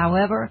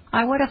 However,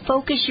 I want to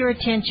focus your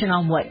attention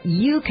on what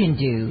you can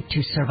do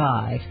to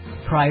survive.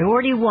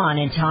 Priority one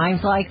in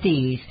times like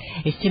these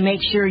is to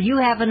make sure you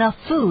have enough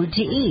food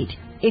to eat.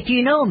 If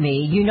you know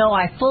me, you know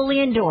I fully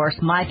endorse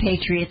My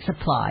Patriot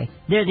Supply.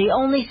 They're the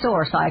only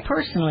source I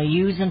personally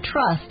use and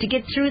trust to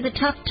get through the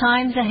tough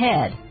times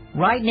ahead.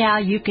 Right now,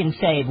 you can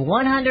save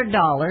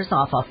 $100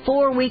 off a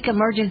 4-week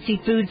emergency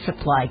food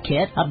supply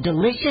kit of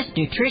delicious,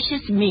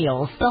 nutritious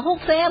meals the whole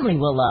family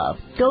will love.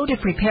 Go to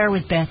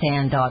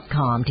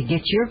preparewithbethann.com to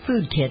get your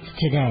food kits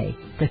today.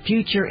 The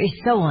future is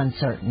so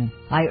uncertain.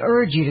 I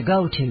urge you to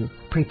go to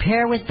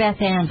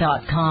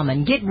preparewithbethann.com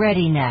and get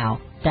ready now.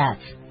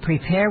 That's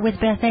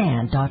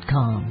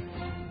preparewithbethann.com.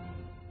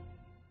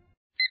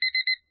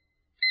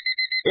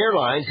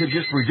 Airlines have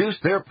just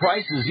reduced their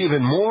prices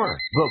even more.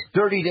 Book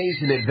 30 days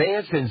in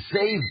advance and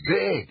save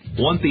big.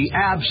 Want the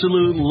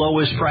absolute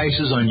lowest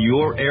prices on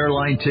your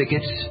airline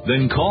tickets?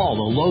 Then call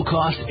the Low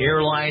Cost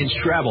Airlines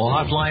Travel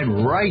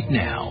Hotline right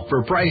now.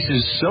 For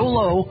prices so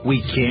low,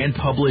 we can't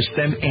publish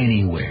them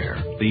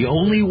anywhere. The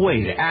only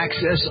way to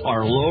access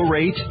our low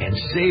rates and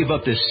save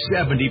up to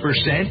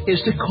 70%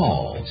 is to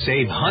call.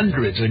 Save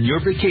hundreds on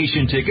your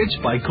vacation tickets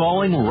by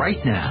calling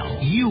right now.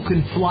 You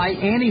can fly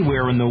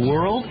anywhere in the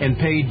world and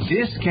pay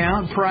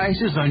discount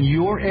prices on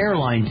your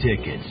airline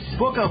tickets.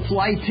 Book a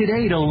flight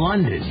today to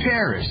London,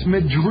 Paris,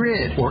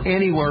 Madrid, or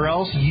anywhere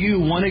else you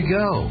want to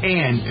go.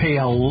 And pay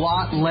a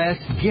lot less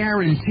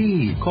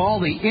guaranteed. Call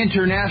the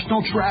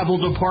International Travel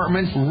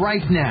Department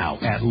right now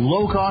at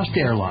Low Cost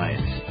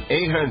Airlines.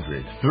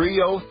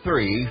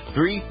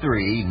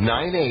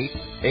 800-303-3398.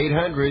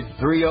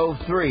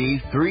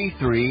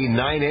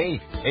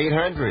 800-303-3398.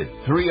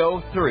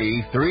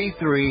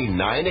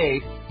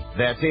 800-303-3398.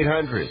 That's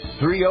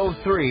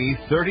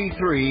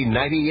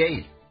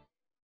 800-303-3398.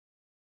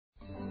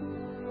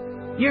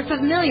 You're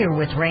familiar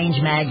with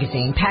Range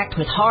Magazine, packed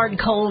with hard,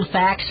 cold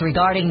facts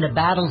regarding the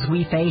battles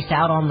we face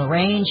out on the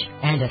range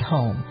and at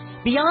home.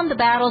 Beyond the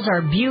battles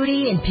are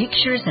beauty and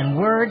pictures and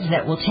words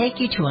that will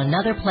take you to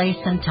another place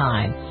and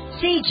time.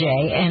 CJ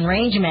and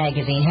Range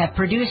Magazine have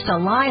produced a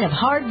line of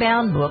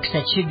hardbound books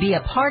that should be a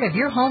part of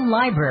your home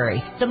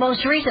library. The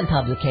most recent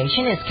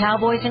publication is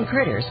Cowboys and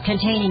Critters,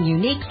 containing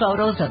unique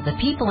photos of the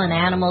people and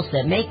animals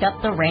that make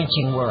up the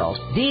ranching world.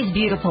 These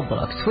beautiful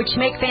books, which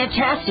make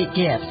fantastic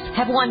gifts,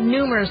 have won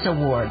numerous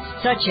awards,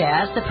 such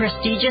as the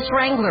prestigious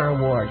Wrangler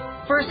Award,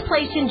 First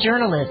Place in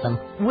Journalism,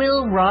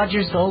 Will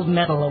Rogers Gold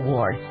Medal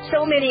Award.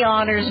 So many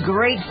honors,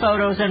 great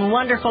photos, and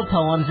wonderful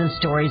poems and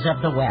stories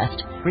of the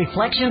West.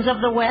 Reflections of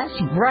the West,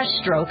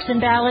 Brushstrokes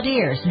and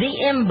Balladeers,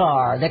 The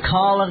M-Bar, The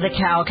Call of the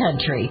Cow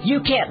Country.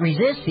 You can't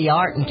resist the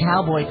art and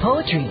cowboy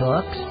poetry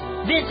books.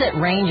 Visit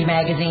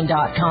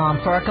rangemagazine.com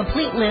for a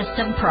complete list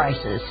of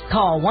prices.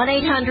 Call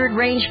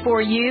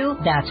 1-800-RANGE-4U.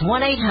 That's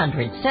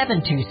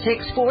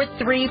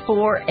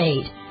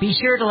 1-800-726-4348. Be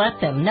sure to let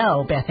them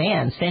know Beth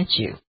Ann sent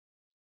you.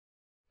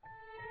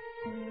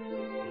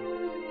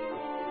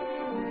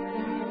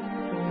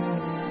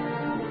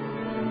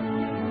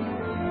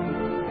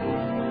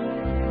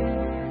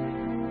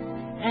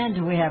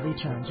 And we have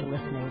returned. You're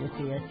listening to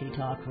CSC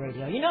Talk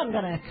Radio. You know, I'm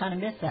going to kind of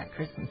miss that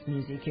Christmas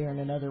music here in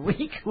another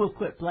week. We'll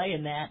quit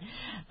playing that.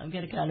 I'm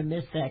going to kind of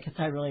miss that because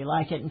I really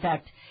like it. In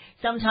fact,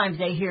 sometimes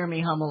they hear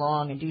me hum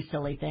along and do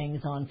silly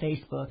things on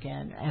Facebook,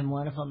 and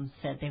one of them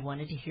said they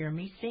wanted to hear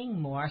me sing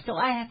more. So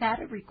I have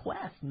had a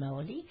request,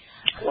 Melody.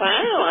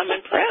 Wow, I'm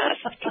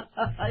impressed.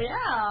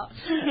 Yeah.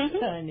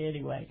 And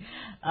anyway,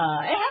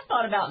 I have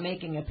thought about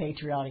making a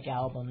patriotic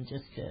album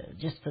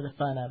just for the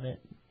fun of it.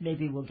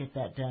 Maybe we'll get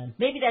that done.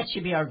 Maybe that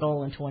should be our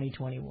goal in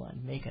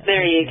 2021.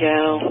 There you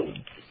go.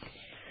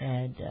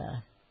 And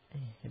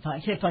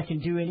if I can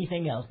do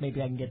anything else,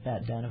 maybe I can get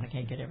that done if I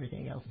can't get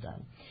everything else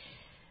done.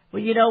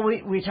 Well, you know,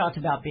 we talked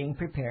about being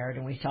prepared,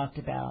 and we talked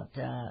about,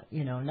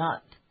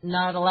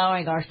 not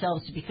allowing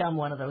ourselves to become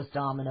one of those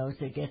dominoes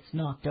that gets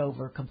knocked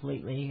over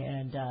completely.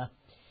 And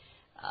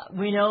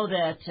we know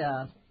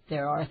that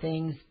there are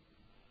things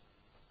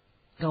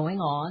going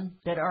on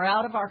that are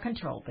out of our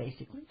control,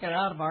 basically. They're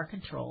out of our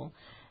control.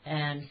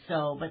 And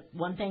so, but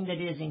one thing that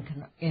is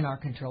in our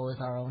control is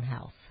our own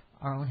house.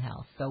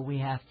 So we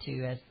have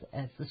to,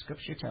 as the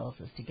scripture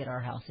tells us, to get our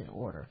house in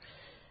order.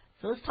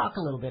 So let's talk a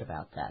little bit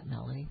about that,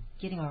 Melanie.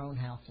 Getting our own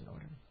house in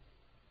order.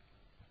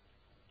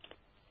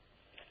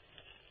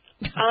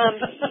 You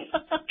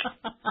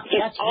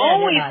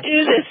always do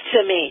this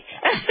to me.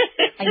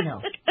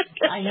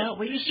 I know.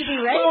 Well, you should be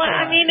ready. Well,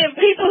 I mean, if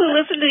people who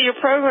listen to your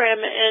program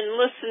and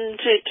listen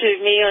to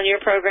me on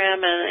your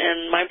program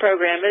and my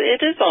program,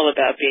 it is all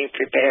about being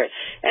prepared.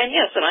 And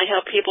yes, and I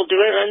help people do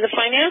it on the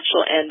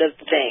financial end of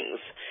things.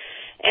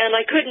 And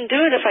I couldn't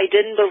do it if I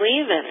didn't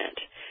believe in it.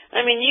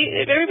 I mean,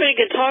 if everybody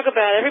can talk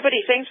about it,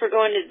 everybody thinks we're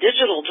going to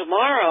digital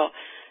tomorrow.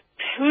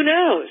 Who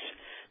knows?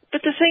 But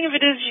the thing of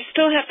it is, you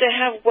still have to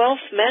have wealth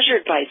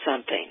measured by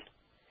something.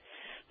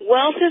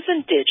 Wealth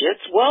isn't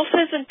digits. Wealth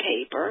isn't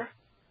paper.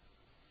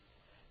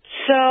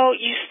 So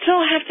you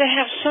still have to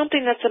have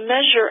something that's a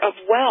measure of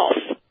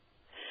wealth.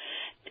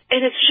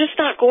 And it's just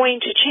not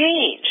going to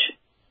change.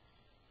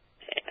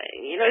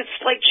 You know,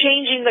 it's like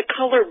changing the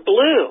color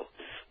blue.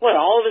 What,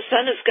 all of a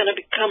sudden it's going to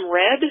become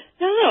red?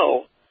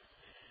 No.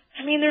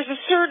 I mean, there's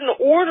a certain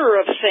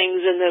order of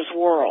things in this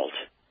world.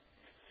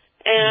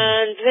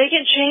 And they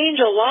can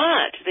change a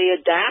lot. They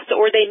adapt,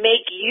 or they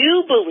make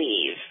you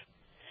believe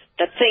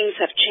that things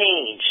have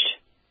changed.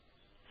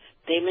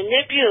 They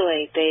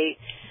manipulate. They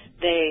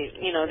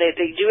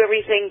do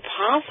everything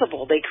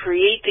possible. They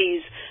create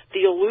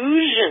the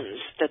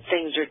illusions that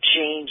things are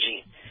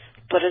changing.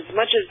 But as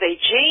much as they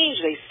change,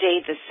 they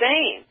stay the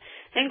same.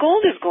 And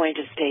gold is going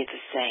to stay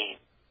the same.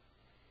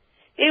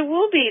 It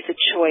will be the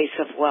choice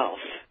of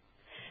wealth.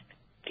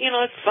 You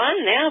know, it's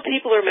fun now.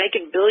 People are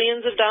making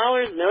billions of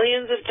dollars,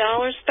 millions of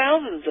dollars,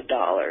 thousands of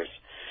dollars.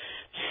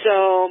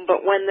 So,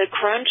 but when the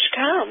crunch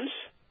comes,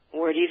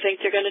 where do you think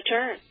they're going to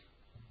turn?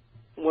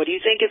 What do you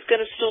think is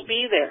going to still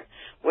be there?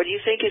 What do you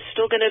think is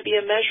still going to be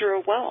a measure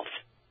of wealth?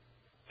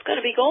 It's going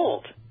to be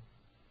gold.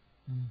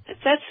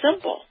 It's that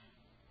simple.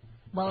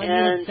 Well,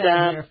 and,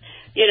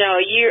 you know,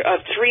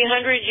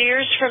 300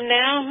 years from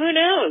now, who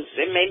knows?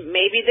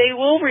 Maybe they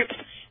will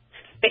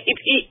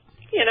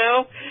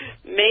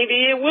maybe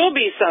it will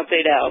be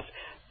something else.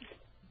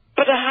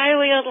 But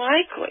highly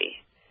unlikely.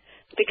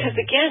 Because,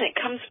 again, it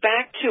comes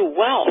back to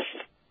wealth.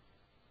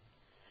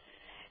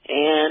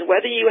 And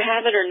whether you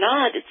have it or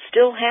not, it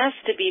still has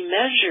to be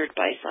measured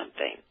by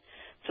something.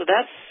 So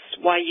that's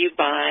why you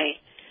buy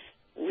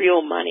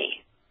real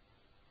money.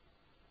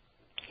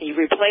 You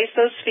replace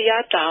those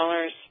fiat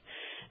dollars,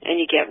 and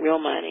you get real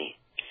money.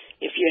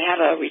 If you have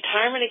a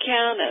retirement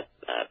account,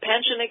 a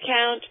pension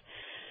account,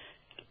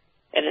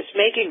 and it's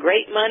making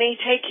great money,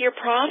 take your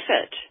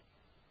profit.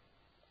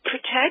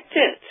 Protect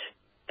it.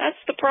 That's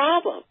the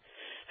problem.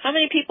 How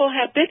many people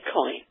have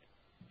Bitcoin?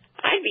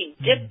 I'd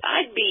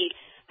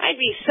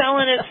be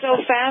selling it so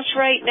fast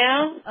right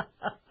now.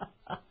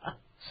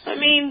 I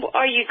mean,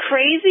 are you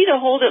crazy to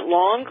hold it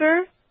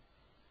longer?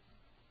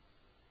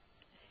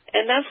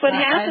 And that's what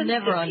happens to people. I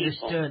never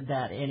understood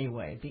that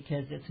anyway,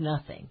 because it's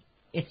nothing.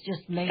 It's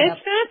just made up.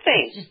 It's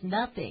nothing. It's just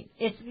nothing.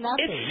 It's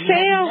nothing. It's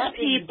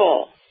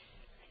salespeople.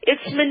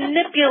 It's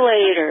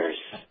manipulators.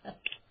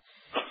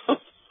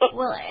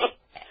 Well,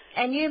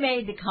 and you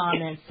made the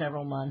comment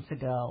several months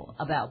ago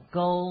about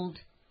gold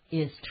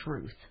is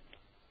truth.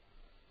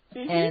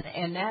 Mm-hmm.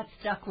 And that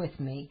stuck with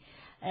me.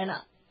 And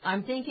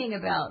I'm thinking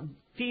about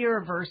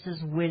fear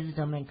versus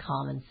wisdom and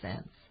common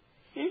sense.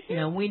 Mm-hmm. You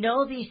know, we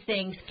know these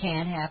things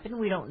can happen.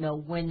 We don't know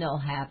when they'll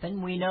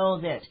happen. We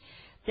know that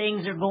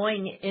things are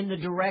going in the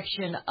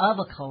direction of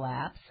a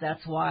collapse.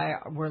 That's why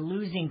we're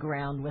losing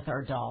ground with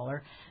our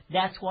dollar.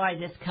 That's why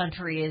this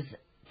country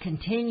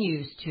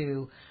continues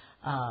to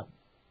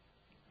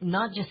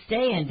not just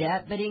stay in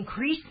debt, but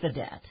increase the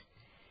debt.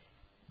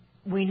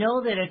 We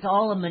know that it's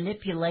all a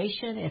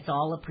manipulation. It's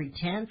all a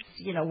pretense.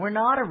 You know, we're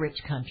not a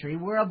rich country.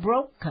 We're a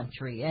broke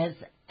country, as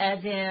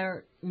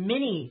are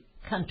many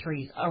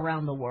countries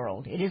around the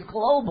world. It is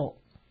global.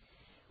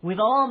 We've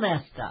all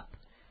messed up.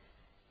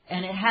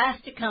 And it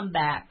has to come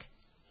back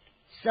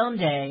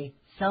someday,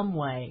 some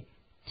way,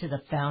 to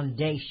the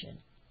foundation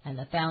And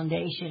the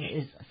foundation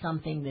is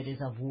something that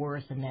is of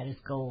worth, and that is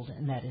gold,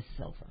 and that is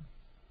silver.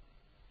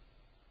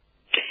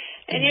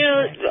 And,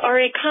 our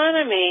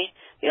economy,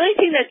 the only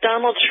thing that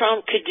Donald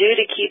Trump could do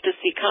to keep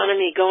this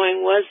economy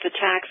going was the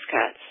tax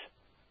cuts.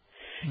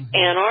 Mm-hmm.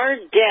 And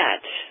our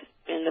debt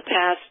in the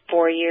past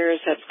 4 years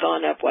has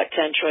gone up, $10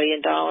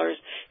 trillion?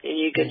 And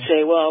you can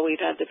say, well,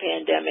 we've had the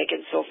pandemic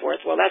and so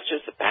forth. Well, that's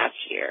just the past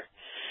year.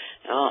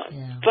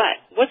 But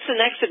what's the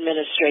next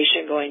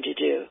administration going to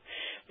do?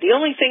 The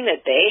only thing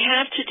that they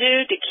have to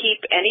do to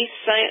keep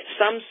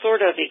some sort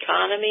of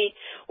economy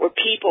or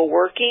people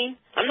working,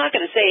 I'm not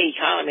going to say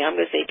economy, I'm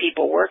going to say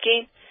people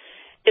working,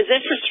 is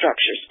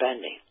infrastructure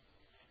spending.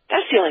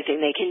 That's the only thing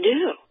they can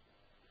do.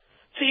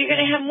 So you're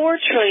going to have more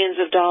trillions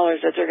of dollars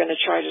that they're going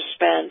to try to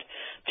spend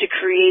to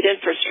create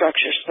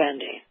infrastructure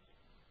spending.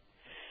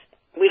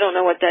 We don't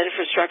know what that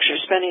infrastructure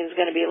spending is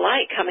going to be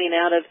like coming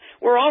out of,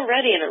 we're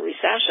already in a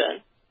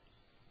recession.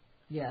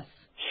 Yes.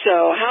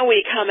 So how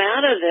we come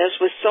out of this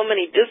with so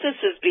many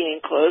businesses being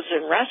closed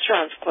and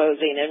restaurants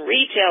closing and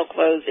retail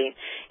closing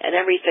and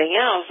everything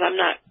else, I'm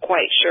not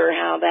quite sure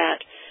how that,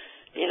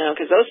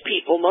 because those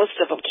people, most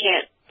of them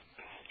can't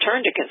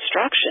turn to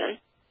construction.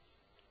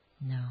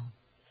 No.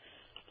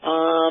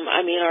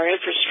 Our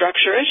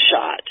infrastructure is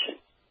shot.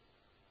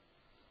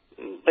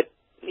 But,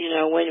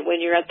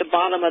 when you're at the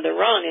bottom of the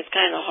rung, it's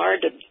kind of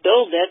hard to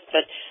build it,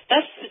 but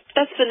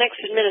that's the next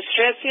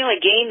administration. That's the only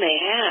game they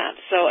have.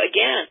 So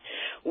again,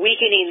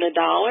 weakening the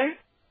dollar,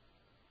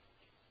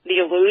 the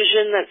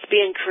illusion that's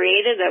being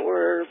created that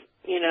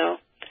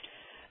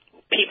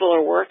people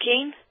are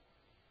working.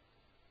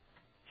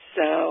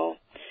 So,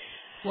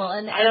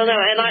 I don't know.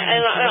 And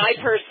I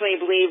personally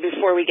believe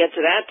before we get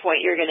to that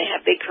point, you're going to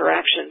have big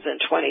corrections in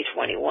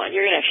 2021.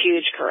 You're going to have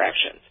huge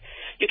corrections.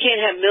 You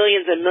can't have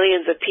millions and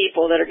millions of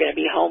people that are going to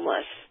be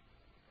homeless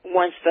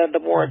once the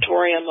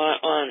moratorium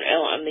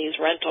on these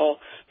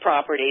rental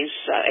properties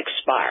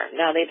expire.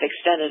 Now they've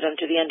extended them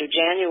to the end of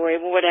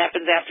January. Well, what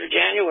happens after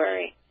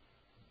January?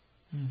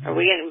 Mm-hmm. Are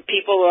we getting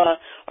people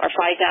are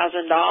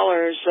 $5,000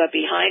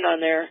 behind on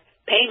their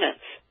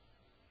payments?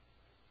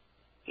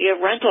 You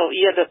have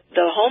you have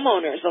the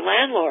homeowners, the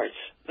landlords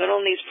that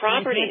own these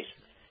properties.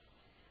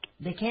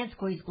 They can't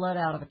squeeze blood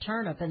out of a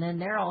turnip, and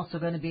then they're also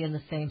going to be in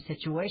the same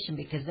situation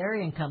because their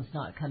income's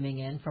not coming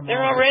in from.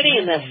 They're already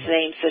in the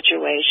same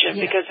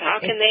situation because how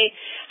can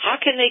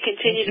they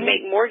continue to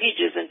make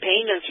mortgages and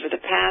payments for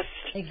the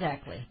past?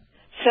 Exactly.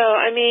 So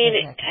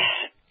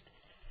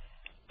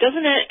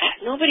doesn't it?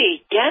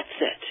 Nobody gets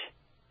it.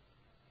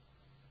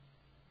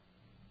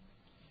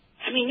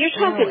 You're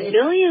talking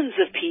millions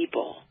of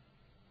people.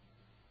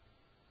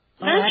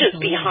 Not just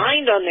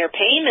behind on their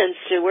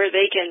payments to where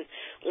they can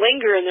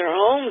linger in their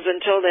homes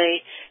until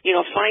they,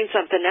 find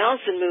something else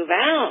and move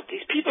out.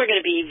 These people are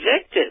going to be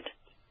evicted.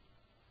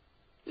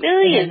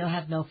 Millions. And they'll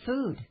have no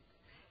food.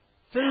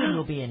 Food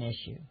will be an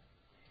issue.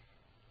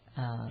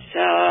 What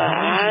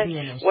are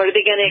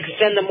they going to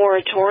extend the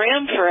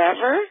moratorium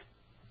forever?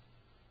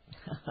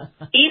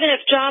 Even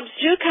if jobs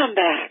do come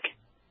back,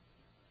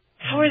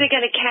 how are they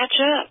going to catch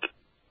up?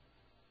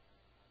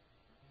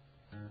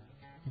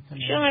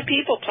 You don't have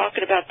people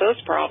talking about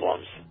those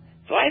problems.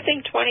 So I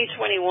think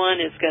 2021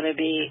 is going to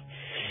be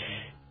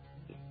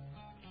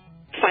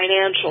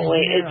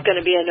financially, it's going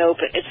to be an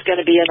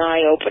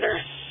eye opener.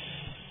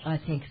 I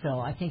think so.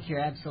 I think you're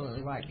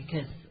absolutely right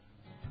because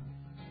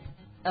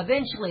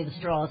eventually the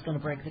straw is going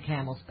to break the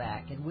camel's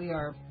back, and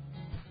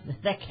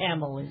that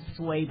camel is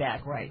way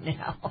back right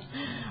now.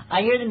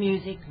 I hear the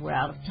music. We're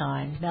out of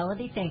time.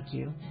 Melody, thank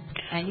you.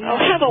 And you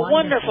have a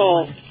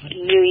wonderful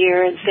New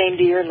Year, and same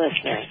to your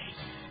listeners.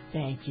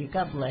 Thank you.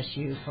 God bless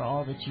you for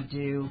all that you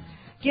do.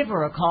 Give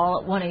her a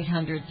call at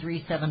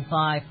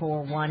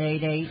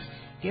 1-800-375-4188.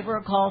 Give her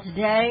a call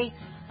today.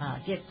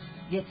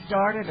 Get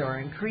started or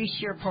increase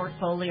your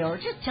portfolio or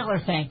just tell her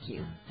thank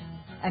you.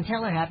 And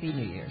tell her Happy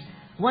New Year's.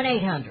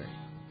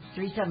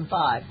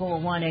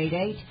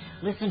 1-800-375-4188.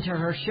 Listen to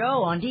her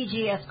show on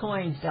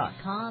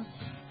DGScoins.com.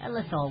 And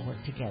let's all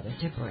work together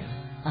to bring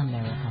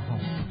America home.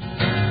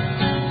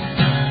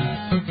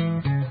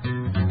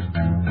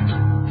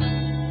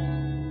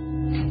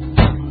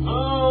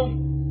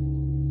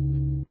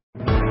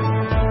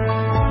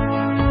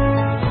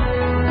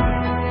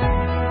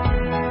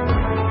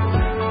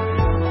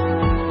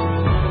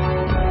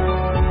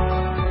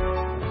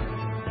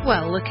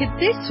 Well, look at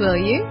this, will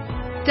you?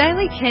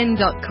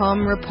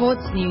 DailyKen.com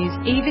reports news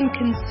even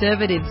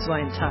conservatives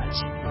won't touch.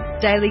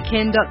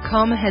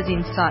 DailyKen.com has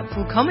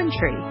insightful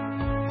commentary.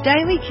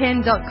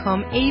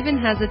 DailyKen.com even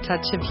has a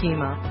touch of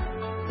humour.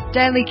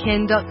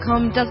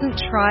 DailyKen.com doesn't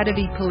try to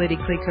be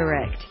politically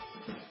correct.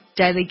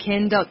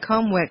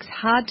 DailyKen.com works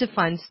hard to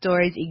find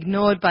stories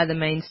ignored by the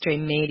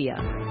mainstream media.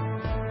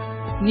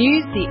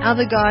 News the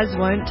other guys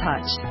won't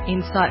touch.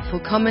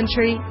 Insightful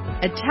commentary,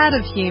 a tad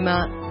of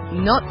humour,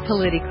 not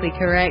politically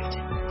correct,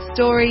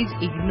 stories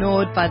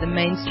ignored by the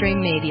mainstream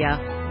media.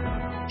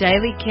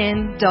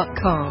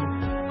 DailyKen.com.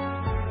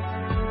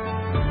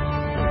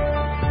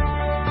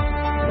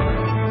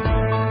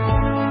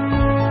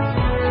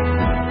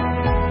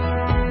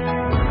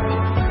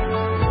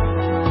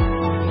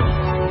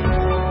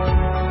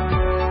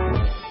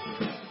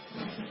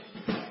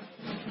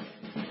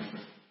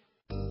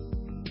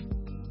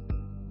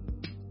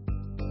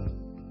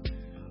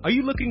 Are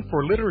you looking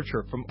for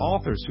literature from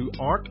authors who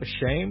aren't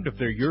ashamed of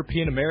their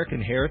European American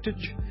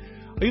heritage?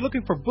 Are you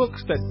looking for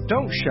books that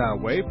don't shy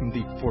away from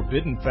the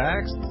forbidden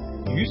facts?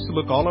 You used to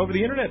look all over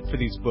the internet for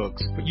these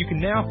books, but you can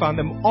now find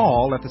them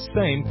all at the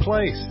same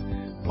place,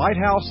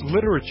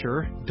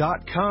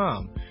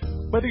 LighthouseLiterature.com.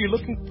 Whether you're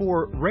looking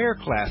for rare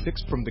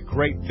classics from the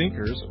great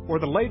thinkers or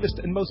the latest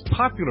and most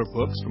popular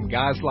books from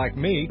guys like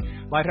me,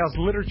 Lighthouse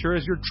Literature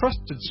is your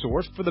trusted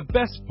source for the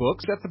best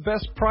books at the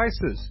best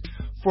prices.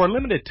 For a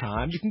limited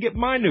time, you can get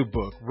my new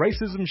book,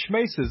 Racism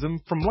Schmacism,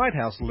 from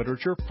Lighthouse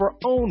Literature for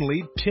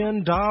only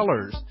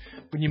 $10.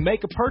 When you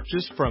make a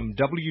purchase from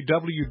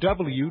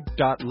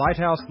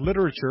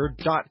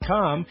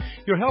www.lighthouseliterature.com,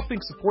 you're helping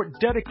support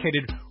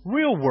dedicated,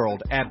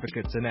 real-world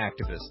advocates and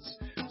activists.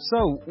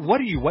 So, what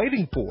are you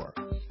waiting for?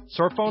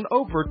 Surf on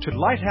over to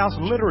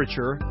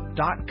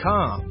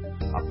lighthouseliterature.com.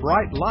 A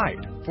bright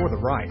light for the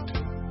right.